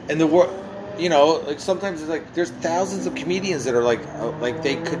 And the world, you know, like sometimes it's like there's thousands of comedians that are like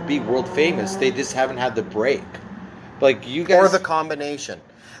they could be world famous. They just haven't had the break. Like you guys, Or the combination.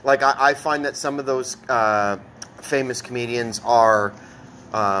 Like I find that some of those famous comedians are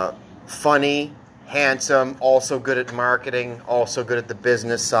funny, handsome, also good at marketing, also good at the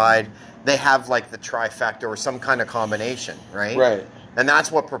business side. They have like the trifecta or some kind of combination, right? Right. And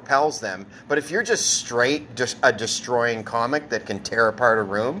that's what propels them. But if you're just a destroying comic that can tear apart a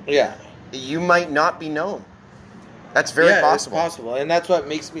room, yeah. you might not be known. That's very possible. It's possible, and that's what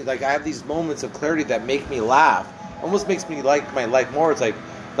makes me like. I have these moments of clarity that make me laugh. Almost makes me like my life more. It's like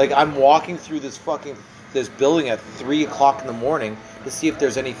I'm walking through this building at 3:00 in the morning to see if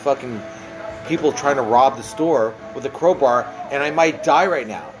there's any fucking people trying to rob the store with a crowbar, and I might die right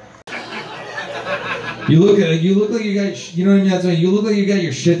now. You look like you got, you know what I mean? That's why you look like you got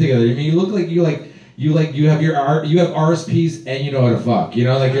your shit together. I mean, you look like you have RSPs and you know how to fuck. You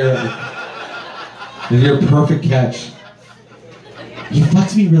know, like you're a perfect catch. He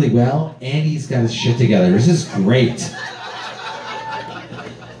fucks me really well, and he's got his shit together. This is great.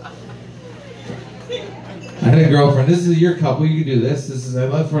 I had a girlfriend. This is your couple. You can do this. I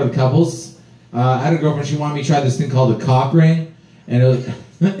love for the couples. I had a girlfriend. She wanted me to try this thing called a cock ring, and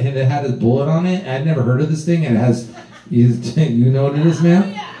it had a bullet on it. I'd never heard of this thing, and it has. You know what it is,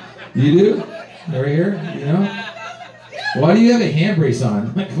 ma'am? You do? Right here? You know? Why do you have a hand brace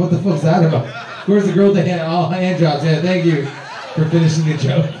on? Like, what the fuck's that about? Of course, the girl with the hand jobs. Yeah, thank you for finishing the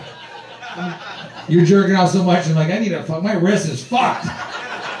joke. You're jerking off so much, I'm like, I need to fuck. My wrist is fucked.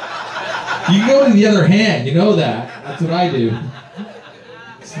 You can go to the other hand, you know that. That's what I do.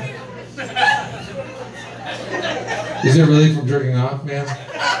 Is it really from jerking off, man?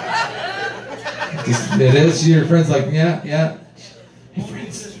 It is? Your friend's like, yeah. Hey,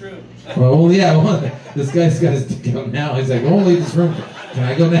 friends. Well, yeah, this guy's got his dick out now. He's like, won't leave this room. Can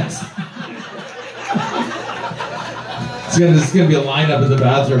I go next? It's gonna be a lineup in the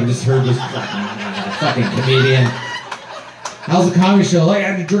bathroom. Just heard this fucking comedian. How's the comedy show? Like,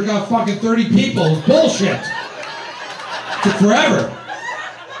 I had to jerk off fucking 30 people. It was bullshit. Took forever.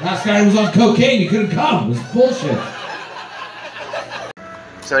 Last guy was on cocaine. He couldn't come. It was bullshit.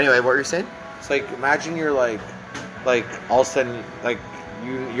 So anyway, what were you saying? It's like, imagine you're like all of a sudden, like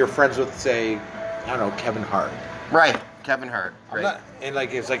you're friends with, say, I don't know, Kevin Hart. Right, Kevin Hart. Right. And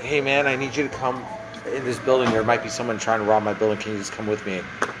like, it's like, hey man, I need you to come in this building. There might be someone trying to rob my building. Can you just come with me?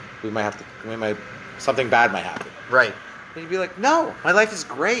 Something bad might happen. Right. And you'd be like, no, my life is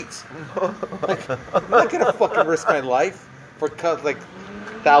great. Like, I'm not gonna fucking risk my life for like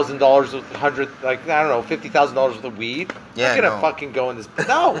 $1,000 with $50,000 worth of weed. Yeah, I'm gonna fucking go in this.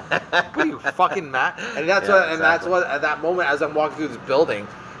 No, what are you fucking mad? And that's that's what at that moment, as I'm walking through this building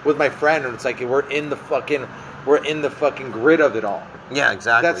with my friend, and it's like we're in the fucking grid of it all. Yeah,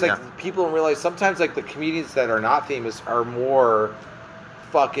 exactly. That's like people don't realize sometimes like the comedians that are not famous are more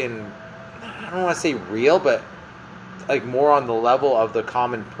fucking, I don't want to say real, but like more on the level of the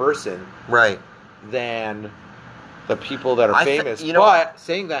common person, right, than the people that are famous. But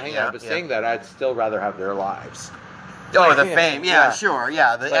saying that, saying that, I'd still rather have their lives. Oh, the fame, sure,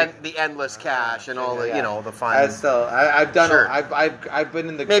 the endless cash and all the the fun. I've done. Sure. I've been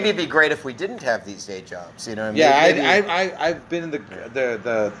in the. Maybe it'd be great if we didn't have these day jobs. You know what I mean? Yeah, I've been in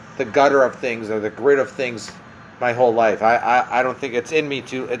the gutter of things or the grid of things my whole life. I don't think it's in me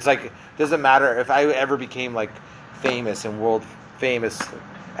to. It's like it doesn't matter if I ever became like famous and world famous.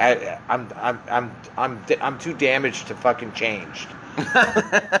 I'm too damaged to fucking change.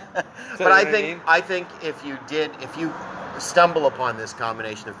 But I think if you stumble upon this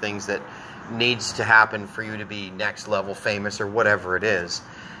combination of things that needs to happen for you to be next level famous or whatever it is,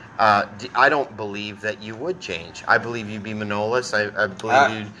 I don't believe that you would change. I believe you'd be Manolis. I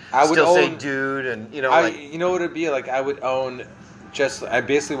believe you'd still say dude, and you know what it'd be like. I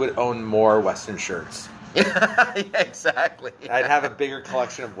basically would own more Western shirts. Yeah, exactly. I'd have a bigger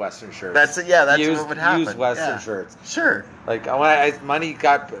collection of Western shirts. That's what would happen. Used Western shirts. Sure. Like when money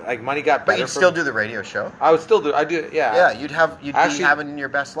got better. But you'd still do the radio show. I would still do. I do. Yeah. Yeah. You'd be having your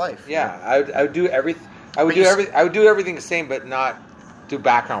best life. Yeah. I would do everything. I would do everything the same, but not do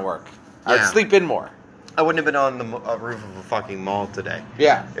background work. I would sleep in more. I wouldn't have been on the roof of a fucking mall today.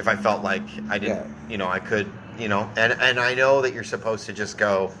 Yeah. If I felt like I didn't, I could, and I know that you're supposed to just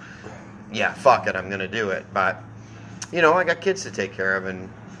go, yeah, fuck it, I'm going to do it. But, I got kids to take care of, and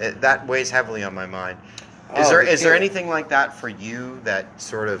that weighs heavily on my mind. Is there anything like that for you that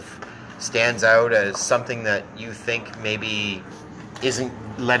sort of stands out as something that you think maybe isn't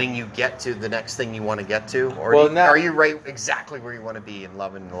letting you get to the next thing you want to get to? Or are you right exactly where you want to be in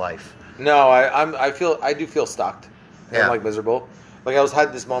love and life? No, I do feel stuck. I'm like miserable. Like I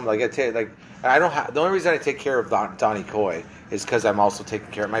had this moment. Like the only reason I take care of Donnie Coy is because I'm also taking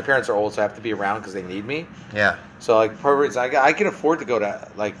care of my parents are old, so I have to be around because they need me. Yeah. So like I can afford to go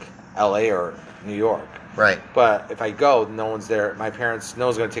to like L.A. or New York. Right. But if I go, no one's there. No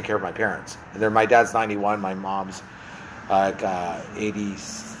one's going to take care of my parents. And my dad's 91. My mom's 80. I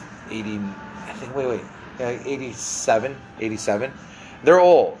think. 87. They're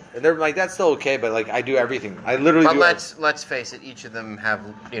old, and they're like that's still okay. But like I do everything. I literally. But let's face it. Each of them have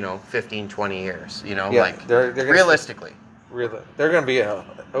 15, 20 years. Yeah, like they're realistically. They're going to be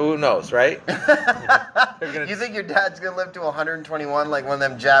who knows, right? You think your dad's going to live to 121 like one of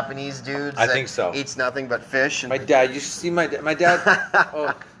them Japanese dudes? I think so. Eats nothing but fish. My dad. You should see my dad.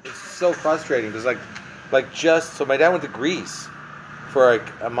 Oh, it's so frustrating because so my dad went to Greece for like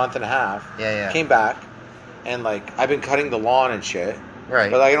a month and a half. Yeah. Came back, and like I've been cutting the lawn and shit.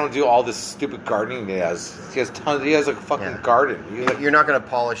 Right. But I don't do all this stupid gardening he has. He has tons. He has a fucking garden. You're not going to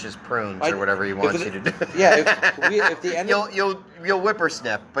polish his prunes or whatever he wants you to do. Yeah. If the end you'll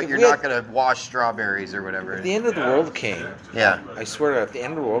whippersnip, but you're not going to wash strawberries or whatever. If the end of the world came, I swear to God, if the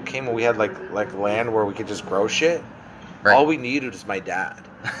end of the world came and we had like land where we could just grow shit, all we needed was my dad.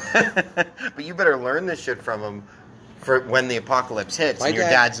 But you better learn this shit from him. For when the apocalypse hits and your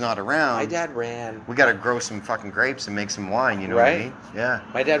dad's not around. My dad ran. We got to grow some fucking grapes and make some wine, what I mean? Yeah.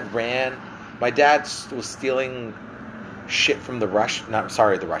 My dad ran. My dad was stealing shit from the Russians,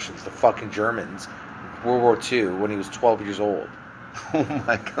 the fucking Germans, World War II, when he was 12 years old. Oh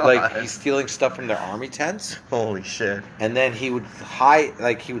my God. Like, he's stealing stuff from their army tents. Holy shit. And then he would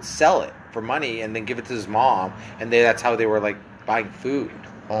he would sell it for money and then give it to his mom, and that's how they were, like, buying food.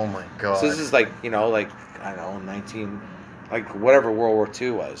 Oh my God. So this is like, I don't know, whatever World War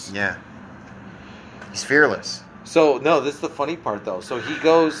II was. Yeah. He's fearless. So, no, this is the funny part, though. So he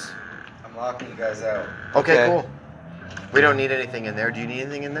goes... I'm locking you guys out. Okay, cool. We don't need anything in there. Do you need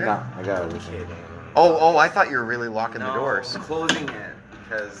anything in there? No, I got everything. Oh, I thought you were really locking the doors. I'm closing it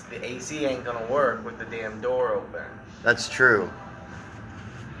because the AC ain't gonna work with the damn door open. That's true.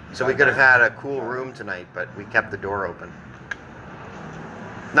 So we could have had a cool room tonight, but we kept the door open.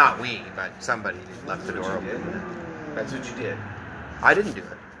 Not we, but somebody left the door open. That's what you did. I didn't do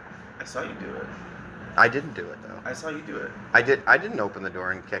it. I saw you do it. I didn't do it though. I saw you do it. I didn't open the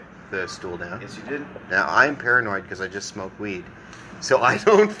door and kick the stool down. Yes, you did. Now I'm paranoid because I just smoked weed. So I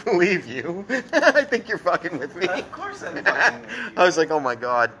don't believe you. I think you're fucking with me. Of course I'm fucking with you. I was like, oh my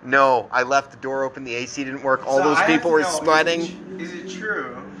god. No, I left the door open, the AC didn't work, all So those I have people to were know, sweating. Is it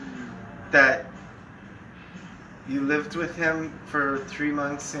true that you lived with him for 3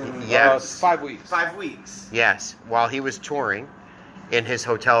 months and Yes. 5 weeks. 5 weeks? Yes, while he was touring in his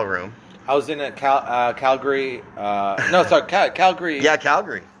hotel room. I was in a Calgary. Calgary. Yeah,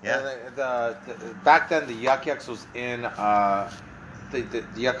 Calgary. Yeah. Back then, the Yuck Yucks was in the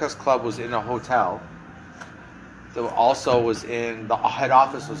Yuck Yucks Club was in a hotel. There also was in the head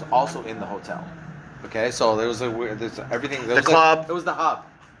office was also in the hotel. Okay, so there's everything. There The was club. It was the hub.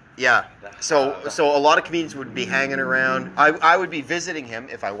 Yeah. So a lot of comedians would be hanging around. I would be visiting him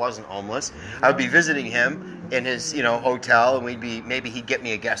if I wasn't homeless. I would be visiting him in his, hotel, and maybe he'd get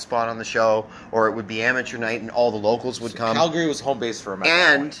me a guest spot on the show, or it would be amateur night, and all the locals would come. Calgary was home base for him.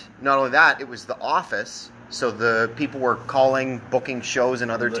 And not only that, it was the office, so the people were calling, booking shows in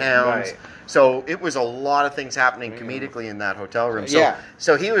other towns. Right. So it was a lot of things happening comedically in that hotel room. So, Yeah.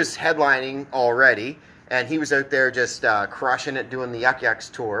 So he was headlining already, and he was out there just crushing it, doing the Yuck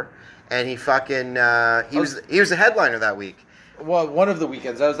Yucks tour, and he fucking he was the headliner that week. Well, one of the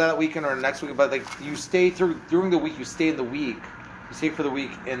weekends. That was that weekend or next weekend. But like, you stay during the week. You stay in the week. You stay for the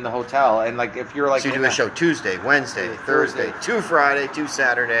week in the hotel, and like if you're like So you do a show Tuesday, Wednesday, Thursday, 2 Friday, 2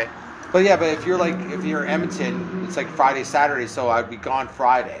 Saturday. But yeah, but if you're Edmonton, it's like Friday, Saturday. So I'd be gone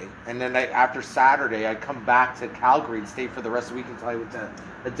Friday, and then after Saturday, I'd come back to Calgary and stay for the rest of the week until I went to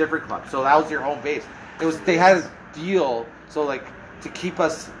a different club. So that was your home base. They had a deal. So like to keep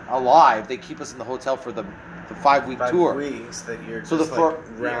us alive, they keep us in the hotel for the 5-week 5 tour. weeks that you're So just around,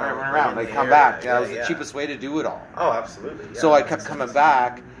 in they the come area. back. Yeah, that was Yeah. the cheapest way to do it all. Oh, absolutely. Yeah, So I that kept makes coming sense.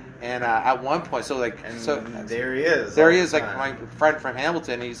 back, and at one point, And there he is. there all he the is, like time. my friend from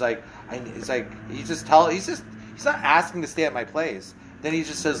Hamilton. He's not asking to stay at my place. Then he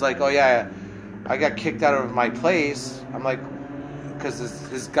just says like, oh yeah, I got kicked out of my place. I'm like, because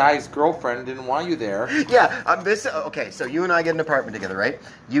this guy's girlfriend didn't want you there. Yeah, okay, so you and I get an apartment together, right?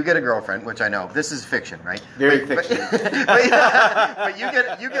 You get a girlfriend, which I know, this is fiction, right? Very But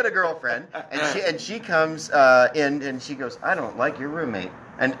you get a girlfriend, and she comes in, and she goes, I don't like your roommate.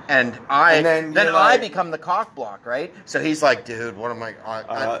 And then I become the cock block, right? So he's like, dude, what am I...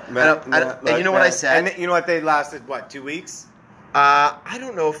 and you know what I said? And you know what? They lasted, 2 weeks? I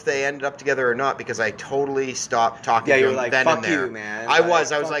don't know if they ended up together or not, because I totally stopped talking Yeah, to you him were like, then fuck and there. you, man. I was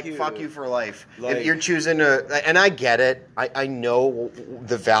fuck like, you. fuck you for life. Like- If you're choosing to... And I get it. I know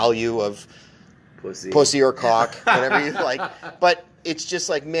the value of pussy or cock, whatever you like. But it's just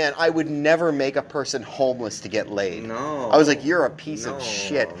like, man, I would never make a person homeless to get laid. No. I was like, you're a piece of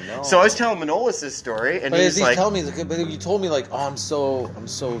shit. no. So I was telling Manolis this story, and But he's like... but you told me like, oh, I'm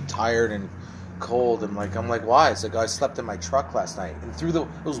so tired and cold. I'm like, why? It's like, I slept in my truck last night, and it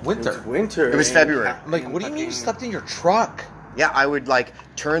was winter. Winter. It was February. I'm like, what do you mean you slept in your truck? Yeah, I would like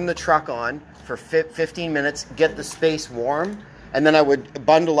turn the truck on for 15 minutes, get the space warm, and then I would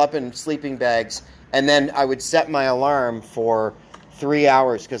bundle up in sleeping bags, and then I would set my alarm for 3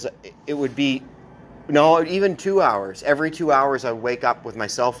 hours, because it would be, no, even 2 hours. Every 2 hours I would wake up with my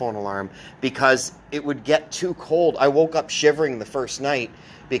cell phone alarm, because it would get too cold. I woke up shivering the first night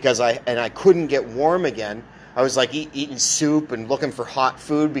because I couldn't get warm again. I was like eating soup and looking for hot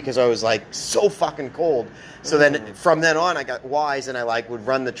food because I was like so fucking cold. So then from then on I got wise, and I would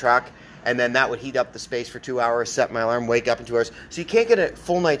run the truck, and then that would heat up the space for 2 hours, set my alarm, wake up in 2 hours. So you can't get a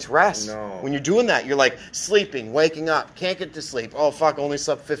full night's rest. No. When you're doing that, you're like sleeping, waking up, can't get to sleep. Oh fuck, only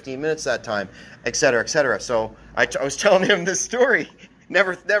slept 15 minutes that time, et cetera, et cetera. So I was telling him this story.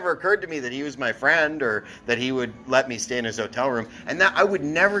 Never occurred to me that he was my friend, or that he would let me stay in his hotel room. And that I would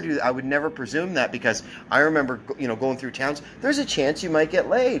never do. I would never presume that, because I remember, going through towns. There's a chance you might get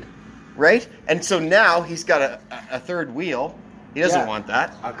laid, right? And so now he's got a third wheel. He doesn't want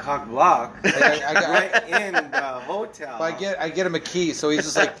that. A cock block. I got Right in the hotel. But I get him a key, so he's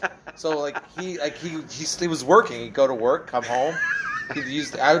just he was working. He'd go to work, come home. He'd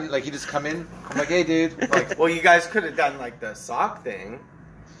just come in. I'm like, hey, dude. Like, Well, you guys could have done the sock thing.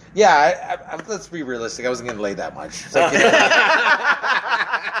 yeah. Let's be realistic. I wasn't getting laid that much. It's like,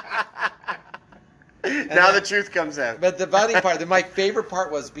 Now the truth comes out. But the funny part, my favorite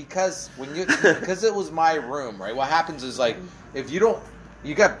part was because because it was my room, right? What happens is like if you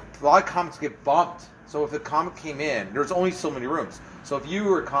got a lot of comics get bumped. So if a comic came in, there's only so many rooms. So if you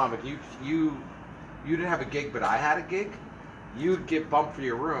were a comic, you didn't have a gig, but I had a gig, you'd get bumped for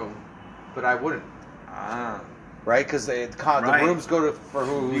your room, but I wouldn't. Right? Because the rooms go for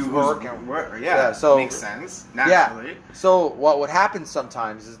who's working. Yeah, so makes sense. Naturally. Yeah. So what would happen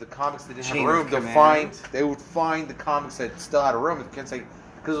sometimes is the comics that didn't have a room, they would find the comics that still had a room. Because it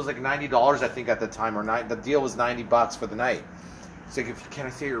was like $90, I think, at the time, or the deal was $90 for the night. It's like, can I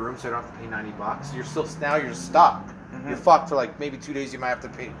stay at your room so I don't have to pay $90? You're still you're stuck. Mm-hmm. You're fucked for like maybe 2 days. You might have to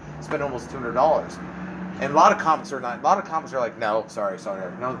spend almost $200. And a lot of comics are like, no, sorry.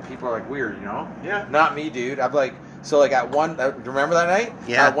 No, people are like weird, you know? Yeah. Not me, dude. I'm like, so like at one, remember that night?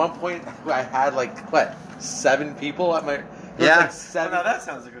 Yeah. At one point, I had like, 7 people at my. Yeah. Like 7. Oh, now that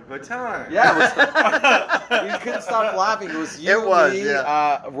sounds like a good time. Yeah. It was, we couldn't stop laughing. It was you,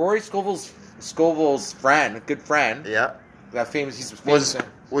 me, Rory Scovel's friend, good friend. Yeah. That famous. He's famous.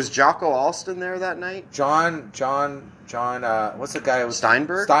 Was Jocko Alston there that night? John. What's the guy?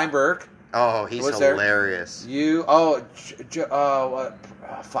 Steinberg. Oh, he's hilarious.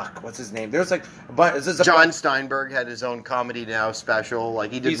 Fuck, what's his name? There's like John Steinberg had his own Comedy Now special. Like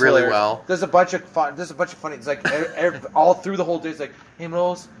he did he's really hilarious. well. There's a bunch of funny. It's like all through the whole day. It's like, hey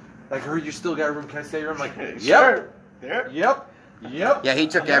Moles, like heard you still got a room. Can I stay in your room? I'm like, yep. Yeah, he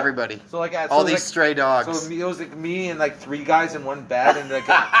took everybody. So like all these stray dogs. So it was like me and like 3 guys in one bed, and like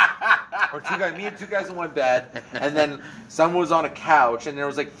me and 2 guys in one bed, and then someone was on a couch, and there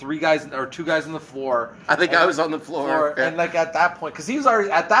was like 2 guys on the floor. I think I was on the floor. And like at that point, because he's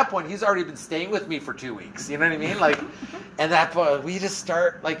already been staying with me for 2 weeks. You know what I mean? Like, and that point we just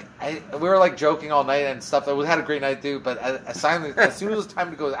start like we were like joking all night and stuff. We had a great night, dude. But as soon as it was time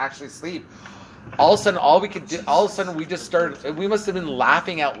to go actually sleep. All of a sudden, we just started. We must have been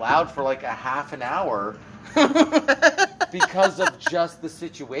laughing out loud for like a half an hour because of just the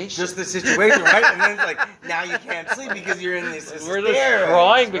situation. Right? And then it's like, now you can't sleep because you're in this. We're just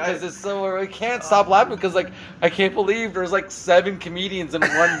crying because it's so. We can't stop laughing because like I can't believe there's like 7 comedians in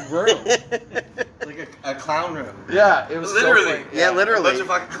one room. Like a clown room. Yeah, it was literally. So literally. A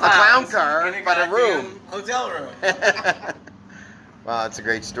bunch of clown car, in but a room. Hotel room. Wow, that's a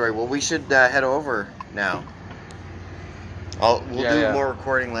great story. Well, we should head over now. We'll do more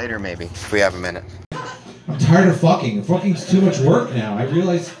recording later, maybe, if we have a minute. I'm tired of fucking. Fucking's too much work now. I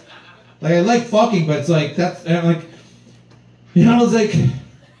realize, like, I like fucking, but it's like, it's like,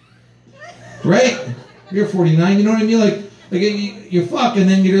 right? You're 49, you know what I mean? Like you fuck, and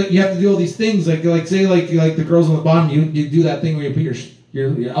then you have to do all these things, like say, like the girls on the bottom, you do that thing where you put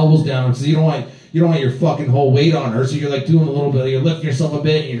your elbows down, so you don't want your fucking whole weight on her, so you're like doing a little bit, you're lifting yourself a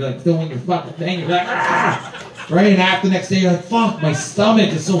bit, and you're like throwing your fucking thing, you're like, right? And after the next day, you're like, fuck, my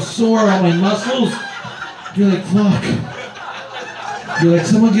stomach is so sore, all my muscles. You're like, fuck. You're like,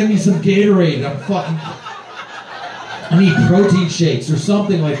 someone give me some Gatorade. I need protein shakes or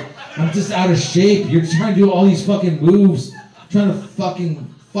something. Like, I'm just out of shape. You're trying to do all these fucking moves, trying to fucking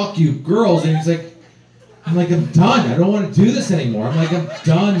fuck you girls, and it's like, I'm done. I don't want to do this anymore. I'm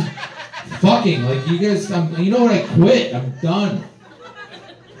done fucking. Like, you guys, you know what? I quit. I'm done.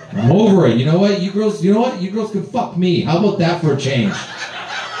 I'm over it. You know what? You girls can fuck me. How about that for a change?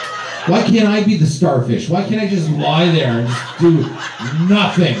 Why can't I be the starfish? Why can't I just lie there and just do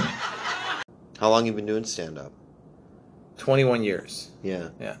nothing? How long have you been doing stand-up? 21 years. Yeah.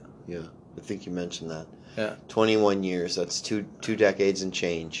 Yeah. Yeah. I think you mentioned that. Yeah. 21 years. That's two decades and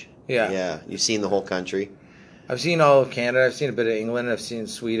change. Yeah. Yeah. You've seen the whole country. I've seen all of Canada. I've seen a bit of England. I've seen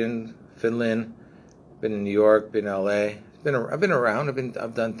Sweden, Finland. Been in New York. Been in LA. I've been around.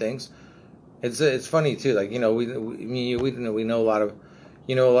 I've done things. It's funny too. Like, you know, we know a lot of,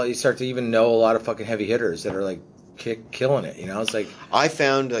 you start to even know a lot of fucking heavy hitters that are like killing it. You know, it's like I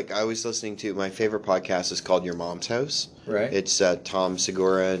found, like, I was listening to my favorite podcast is called Your Mom's House. Right. It's Tom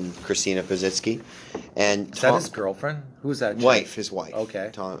Segura and Christina Pazitsky, and is that his girlfriend? Who's that? His wife.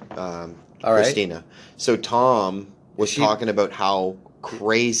 Okay. Tom. All right. Christina. So Tom was talking about how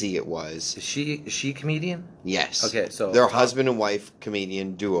crazy it was. Is she a comedian? Yes. Okay, so they're a husband and wife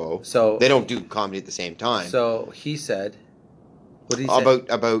comedian duo. So they don't do comedy at the same time. So he said, what did he say?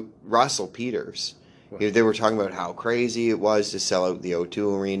 About Russell Peters. They were talking about how crazy it was to sell out the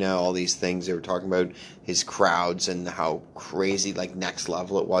O2 Arena, all these things. They were talking about his crowds and how crazy, like, next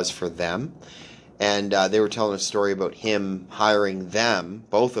level it was for them. And they were telling a story about him hiring them,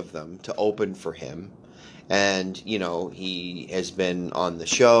 both of them, to open for him. And, he has been on the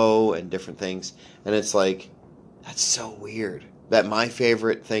show and different things. And it's like, that's so weird. that my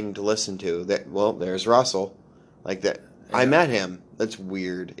favorite thing to listen to, there's Russell. Like that. I met him. That's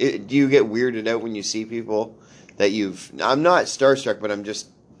weird. Do you get weirded out when you see people that I'm not starstruck, but I'm just,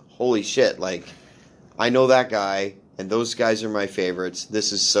 holy shit, like, I know that guy, and those guys are my favorites.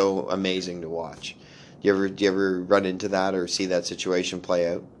 This is so amazing to watch. Do you ever run into that or see that situation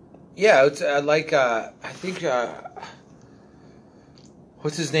play out? Yeah, it's I think,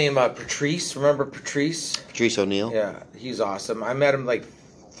 what's his name? Patrice. Remember Patrice? Patrice O'Neill? Yeah, he's awesome. I met him like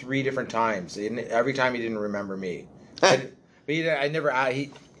 3 different times. And every time he didn't remember me. I never.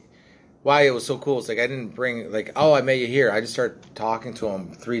 Why it was so cool. It's like I didn't bring like, oh, I met you here. I just started talking to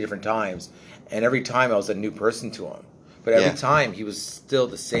him 3 different times, and every time I was a new person to him. But every time he was still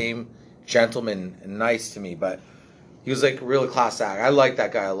the same gentleman and nice to me. But he was like a real class act. I like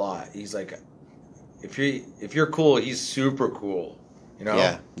that guy a lot. He's like, if you're cool, he's super cool. You know?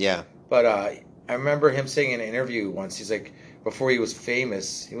 Yeah, yeah. But I remember him saying in an interview once, he's like, before he was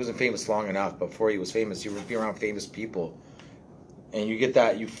famous, he wasn't famous long enough, but before he was famous, he would be around famous people. And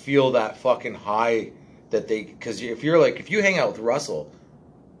you feel that fucking high that because if you hang out with Russell,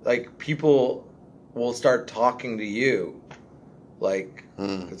 like, people will start talking to you. Like,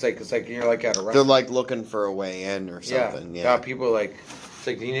 it's like you're like at a restaurant. They're like looking for a way in or something. Yeah. People are like, it's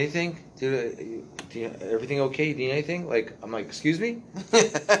like, do you need anything? Everything okay? Do you need anything? Like, I'm like, excuse me?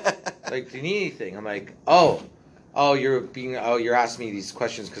 Like, do you need anything? I'm like, oh, you're asking me these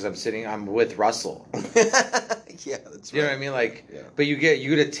questions because I'm with Russell. Yeah, that's right. You know what I mean? Like, but you get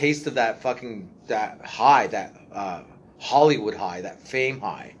a taste of that high, that Hollywood high, that fame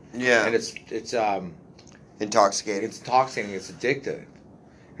high. Yeah. And it's intoxicating. It's intoxicating. It's addictive.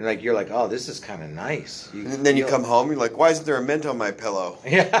 And like, you're like, oh, this is kind of nice. And then you come home, you're like, why isn't there a mint on my pillow?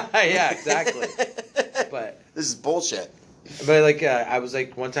 Yeah, exactly. But this is bullshit. But like, I was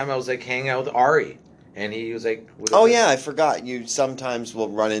like, one time I was like hanging out with Ari. And he was like... yeah, I forgot. You sometimes will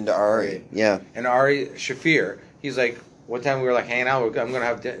run into Ari. Right. Yeah. And Ari Shafir, he's like... One time we were like hanging out. We're going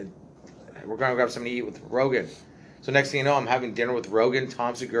to grab something to eat with Rogan. So next thing you know, I'm having dinner with Rogan,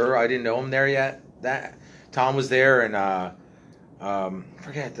 Tom Segura. I didn't know him there yet. Tom was there, and...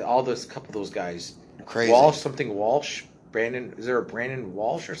 forget couple of those guys. Crazy. Walsh. Brandon... Is there a Brandon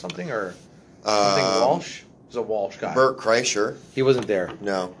Walsh or something? Or something Walsh? There's a Walsh guy. Bert Kreischer. He wasn't there.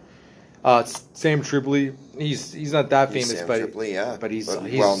 No. Sam Tripoli. He's not that famous, Sam but Tripoli, yeah. But he's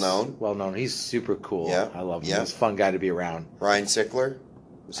well known. Well known. He's super cool. Yeah. I love him. Yeah. He's a fun guy to be around. Ryan Sickler.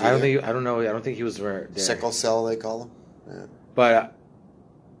 I don't think he was there. Sickle cell, they call him. Yeah. But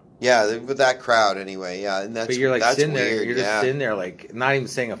yeah, with that crowd anyway. Yeah, and but you're like sitting weird, there. You're just sitting there, like not even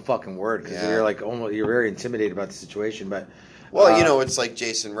saying a fucking word because you're like you're very intimidated about the situation. But it's like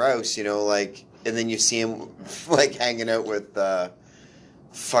Jason Rouse, like, and then you see him like hanging out with.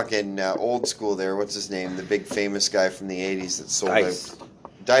 Fucking old school there. What's his name? The big famous guy from the 80s that sold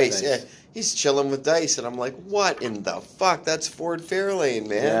Dice. Yeah. He's chilling with Dice, and I'm like, what in the fuck? That's Ford Fairlane,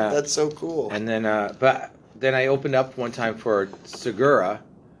 man. Yeah. That's so cool. And then, but then I opened up one time for Segura.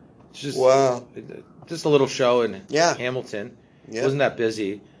 Just a little show in Hamilton. Yeah. It wasn't that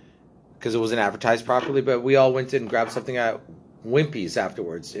busy because it wasn't advertised properly, but we all went in and grabbed something at Wimpy's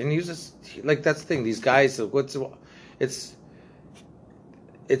afterwards. And he was just like, that's the thing. These guys,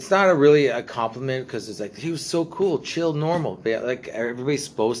 it's not really a compliment because it's like, he was so cool, chill, normal. Like everybody's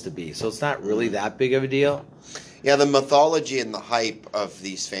supposed to be. So it's not really that big of a deal. Yeah, the mythology and the hype of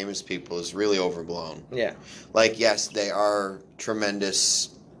these famous people is really overblown. Yeah. Like, yes, they are tremendous,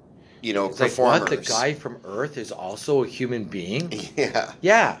 it's performers. Like, what? The guy from Earth is also a human being? Yeah.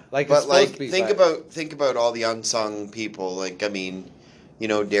 Yeah. Like, but like, think about all the unsung people. Like, I mean,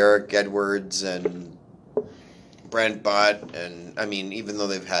 Derek Edwards and Brent Butt, and I mean, even though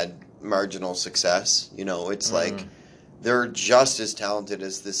they've had marginal success, it's like they're just as talented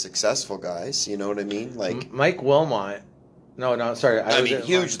as the successful guys. You know what I mean? Like Mike Wilmot. No, sorry. I mean,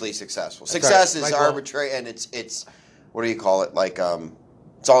 hugely successful. Success is arbitrary, and it's what do you call it? Like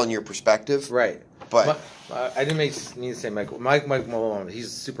it's all in your perspective, right? But I didn't mean to say Mike Wilmot.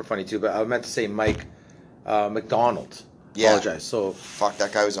 He's super funny too, but I meant to say Mike McDonald. Yeah. Apologize. So fuck,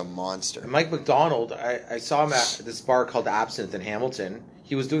 that guy was a monster. Mike McDonald, I saw him at this bar called Absinthe in Hamilton.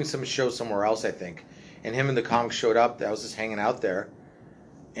 He was doing some show somewhere else, I think. And him and the comics showed up. I was just hanging out there.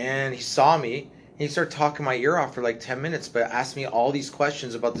 And he saw me. And he started talking my ear off for like 10 minutes, but asked me all these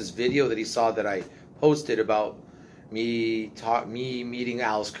questions about this video that he saw that I posted about me meeting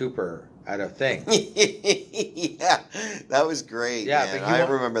Alice Cooper at a thing. Yeah, that was great. Yeah, man. I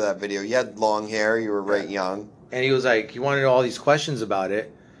remember that video. You had long hair. You were right young. And he was like, he wanted to know all these questions about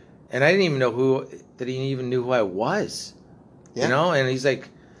it. And I didn't even know that he even knew who I was. Yeah. And he's like,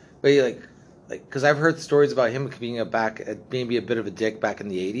 but he like like, because I've heard stories about him being maybe a bit of a dick back in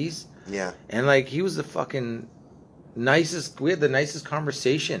the 80s. Yeah. And, like, he was the fucking nicest, we had the nicest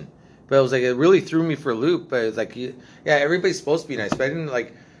conversation. But it was like, it really threw me for a loop. But it's like, yeah, everybody's supposed to be nice. But I didn't,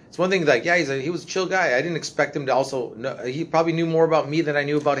 like, it's one thing, like, yeah, he was a chill guy. I didn't expect him to also know. He probably knew more about me than I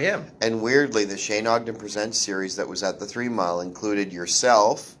knew about him. And weirdly, the Shane Ogden Presents series that was at the 3 Mile included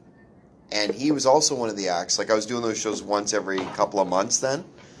yourself, and he was also one of the acts. Like, I was doing those shows once every couple of months then,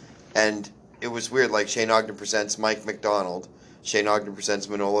 and it was weird. Like, Shane Ogden Presents Mike McDonald, Shane Ogden Presents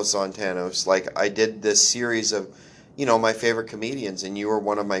Manolo Santanos. Like, I did this series of, you know, my favorite comedians, and you were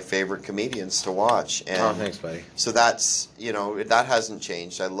one of my favorite comedians to watch. And oh, thanks, buddy. so that's, you know, that hasn't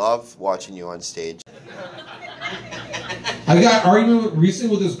changed. I love watching you on stage. I got an argument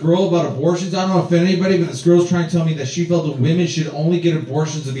recently with this girl about abortions. I don't know if anybody, but this girl's trying to tell me that she felt that women should only get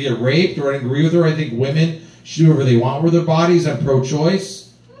abortions if they get raped, or I agree with her. I think women should do whatever they want with their bodies. I'm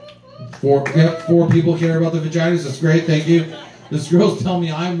pro-choice. 4 people care about their vaginas. That's great, thank you. This girl's telling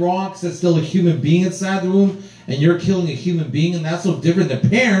me I'm wrong because there's still a human being inside the womb, and you're killing a human being, and that's no different than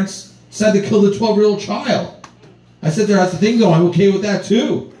parents decided to kill the 12-year-old child. I said that's the thing, though. I'm okay with that,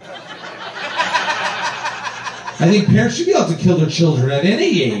 too. I think parents should be able to kill their children at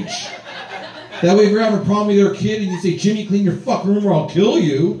any age. That way, if you're having a problem with your kid and you say, Jimmy, clean your fucking room or I'll kill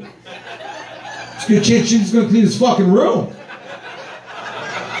you, it's a good chance Jimmy's going to clean his fucking room.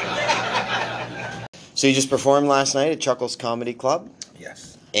 So you just performed last night at Chuckles Comedy Club?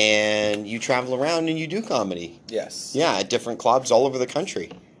 Yes. And you travel around and you do comedy? Yes. Yeah, at different clubs all over the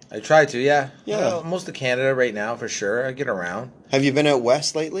country. I try to, yeah. Yeah. Well, most of Canada right now, for sure. I get around. Have you been out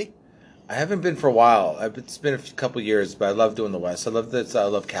west lately? I haven't been for a while. It's been a couple years, but I love doing the West. I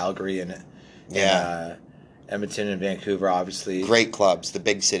love Calgary and Edmonton and Vancouver, obviously. Great clubs, the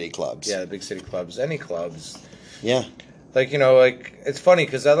big city clubs. Yeah, the big city clubs. Any clubs. Yeah. Like, you know, like, it's funny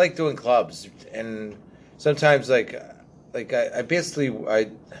because I like doing clubs. And sometimes, like I basically, I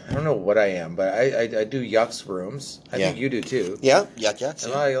don't know what I am, but I do yucks rooms. I think you do, too. Yeah, yucks.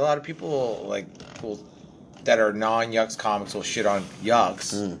 And a lot of people, like, that are non-yucks comics will shit on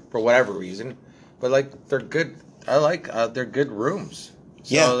yucks for whatever reason, but like they're good. I like they're good rooms.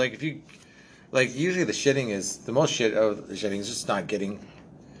 So like if you like, usually the most shit of the shitting is just not getting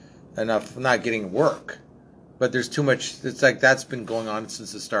work. But there's too much. It's like that's been going on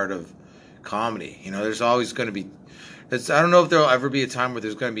since the start of comedy. You know, there's always going to be. I don't know if there'll ever be a time where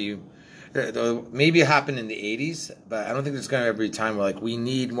there's going to be. Maybe it happened in the 80s, but I don't think there's going to ever be a time where, like, we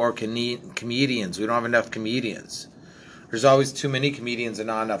need more comedians. We don't have enough comedians. There's always too many comedians and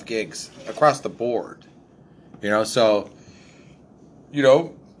not enough gigs across the board. You know, so, you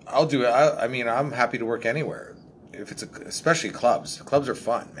know, I'll do it. I mean, I'm happy to work anywhere. If it's especially clubs. Clubs are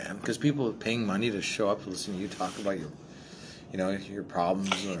fun, man, because people are paying money to show up to listen to you talk about your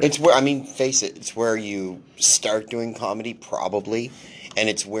problems. It's where, I mean, face it, it's where you start doing comedy, probably. And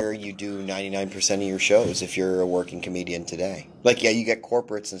it's where you do 99% of your shows if you're a working comedian today. Like, yeah, you get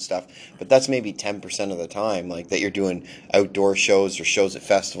corporates and stuff, but that's maybe 10% of the time, like, that you're doing outdoor shows or shows at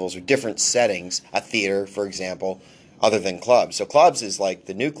festivals or different settings, a theater, for example, other than clubs. So clubs is like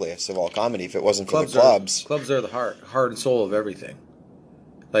the nucleus of all comedy. If it wasn't for the clubs. Clubs are the heart and soul of everything.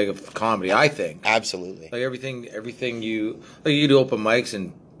 Like, of comedy, I think. Absolutely. Like, everything you do open mics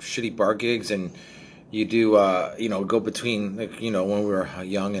and shitty bar gigs, and you do, go between, like, you know, when we were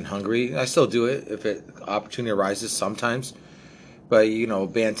young and hungry. I still do it if opportunity arises sometimes. But, you know, a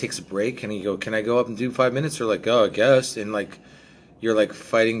band takes a break and you go, can I go up and do 5 minutes? Or like, oh, I guess. And, like, you're, like,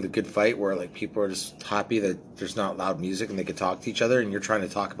 fighting the good fight where, like, people are just happy that there's not loud music and they can talk to each other, and you're trying to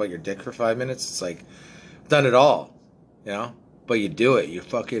talk about your dick for 5 minutes. It's like, I've done it all, you know? But you do it. You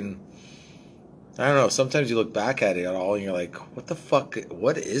fucking... I don't know, sometimes you look back at it all and you're like, what the fuck,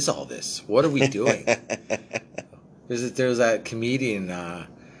 what is all this? What are we doing? There's that comedian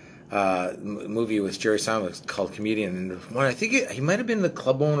movie with Jerry Seinfeld called Comedian, and when I think he might have been the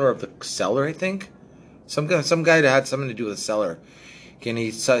club owner of the Cellar, I think. Some guy that had something to do with the Cellar. And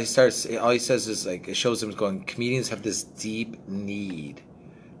he starts, all he says is, like, it shows him going, comedians have this deep need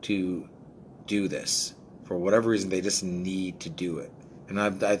to do this. For whatever reason, they just need to do it. And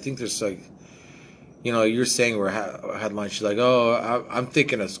I think there's, like, you know, you're saying we had lunch. You're like, oh, I'm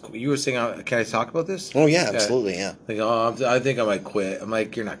thinking of. You were saying, can I talk about this? Oh yeah, absolutely, yeah. Like, oh, I think I might quit. I'm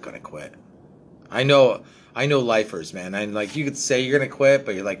like, you're not gonna quit. I know lifers, man. And, like, you could say you're gonna quit,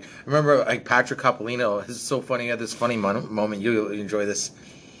 but you're like, I remember, like, Patrick Coppolino. This is so funny. He had this funny moment. You'll enjoy this.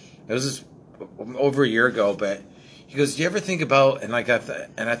 It was just over a year ago, but he goes, do you ever think about, and, like, I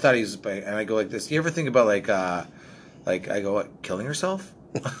thought he was, and I go like this. Do you ever think about, like I go, what, killing yourself?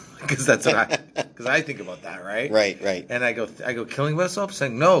 Because that's what I think about that, right? Right. And I go killing myself.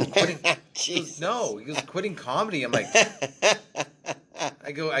 Saying no, He goes, no. He goes, quitting comedy. I'm like,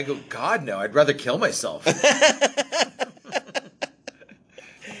 I go, God, no. I'd rather kill myself.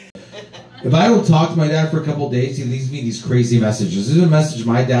 If I don't talk to my dad for a couple of days, he leaves me these crazy messages. This is a message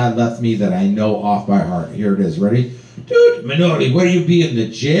my dad left me that I know off by heart. Here it is. Ready? Dude, Manoli, where you be in the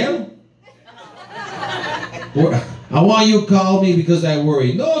jail? I want you to call me because I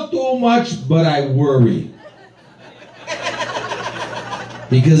worry. Not too much, but I worry.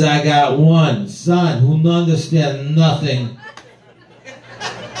 Because I got one son who understands nothing.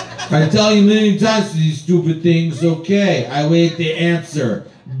 I tell you many times these stupid things, okay. I wait the answer.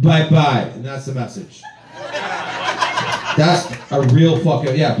 Bye-bye. And that's the message. That's a real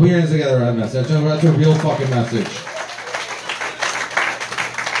fucking... Yeah, put your hands together on that message. That's a real fucking message.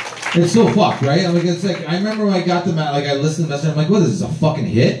 It's so fucked, right? I'm like, it's like, I remember when I got the like, I listened to the message, I'm like, what is this, a fucking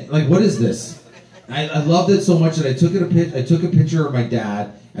hit? Like, what is this? I loved it so much that I took a picture of my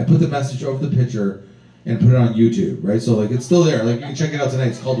dad, I put the message over the picture, and put it on YouTube, right? So, like, it's still there. Like, you can check it out tonight.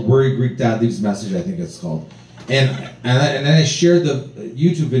 It's called Worry Greek Dad Leaves a Message, I think it's called. And then I shared the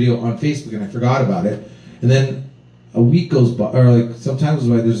YouTube video on Facebook, and I forgot about it. And then a week goes by, or like sometime goes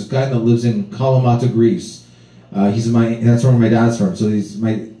by. There's this guy that lives in Kalamata, Greece. That's where my dad's from. So he's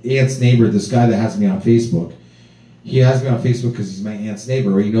my aunt's neighbor. This guy that has me on Facebook. He has me on Facebook because he's my aunt's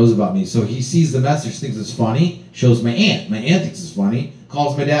neighbor. He knows about me. So he sees the message, thinks it's funny. Shows my aunt. My aunt thinks it's funny.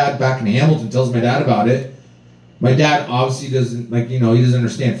 Calls my dad back in Hamilton. Tells my dad about it. My dad obviously doesn't he doesn't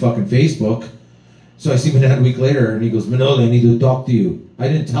understand fucking Facebook. So I see my dad a week later, and he goes, Manoli, I need to talk to you. I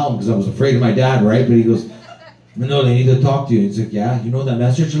didn't tell him because I was afraid of my dad, right? But he goes, Manoli, I need to talk to you. He's like, yeah? You know that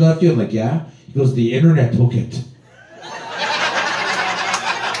message I left you? I'm like, yeah? He goes, the internet took it.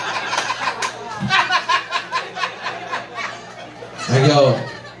 I go,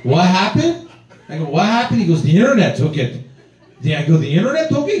 what happened? I go, what happened? He goes, the internet took it. I go, the internet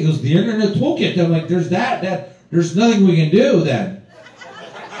took it? He goes, the internet took it. I'm like, there's there's nothing we can do then.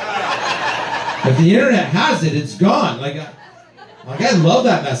 If the internet has it, it's gone. Like I love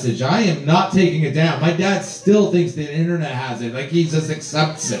that message. I am not taking it down. My dad still thinks the internet has it. Like he just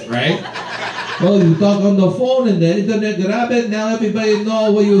accepts it, right? Oh, you talk on the phone and the internet grab it. Now everybody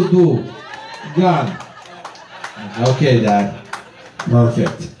know what you do. Gone. Okay, Dad.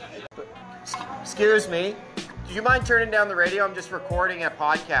 Perfect. Excuse me. Do you mind turning down the radio? I'm just recording a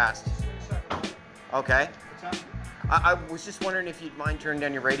podcast. Okay. I was just wondering if you'd mind turning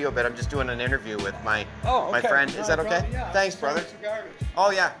down your radio a bit. I'm just doing an interview with my friend. Is that okay? Yeah. Thanks, brother.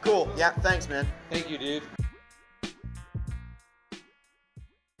 Oh, yeah. Cool. Yeah, thanks, man. Thank you, dude.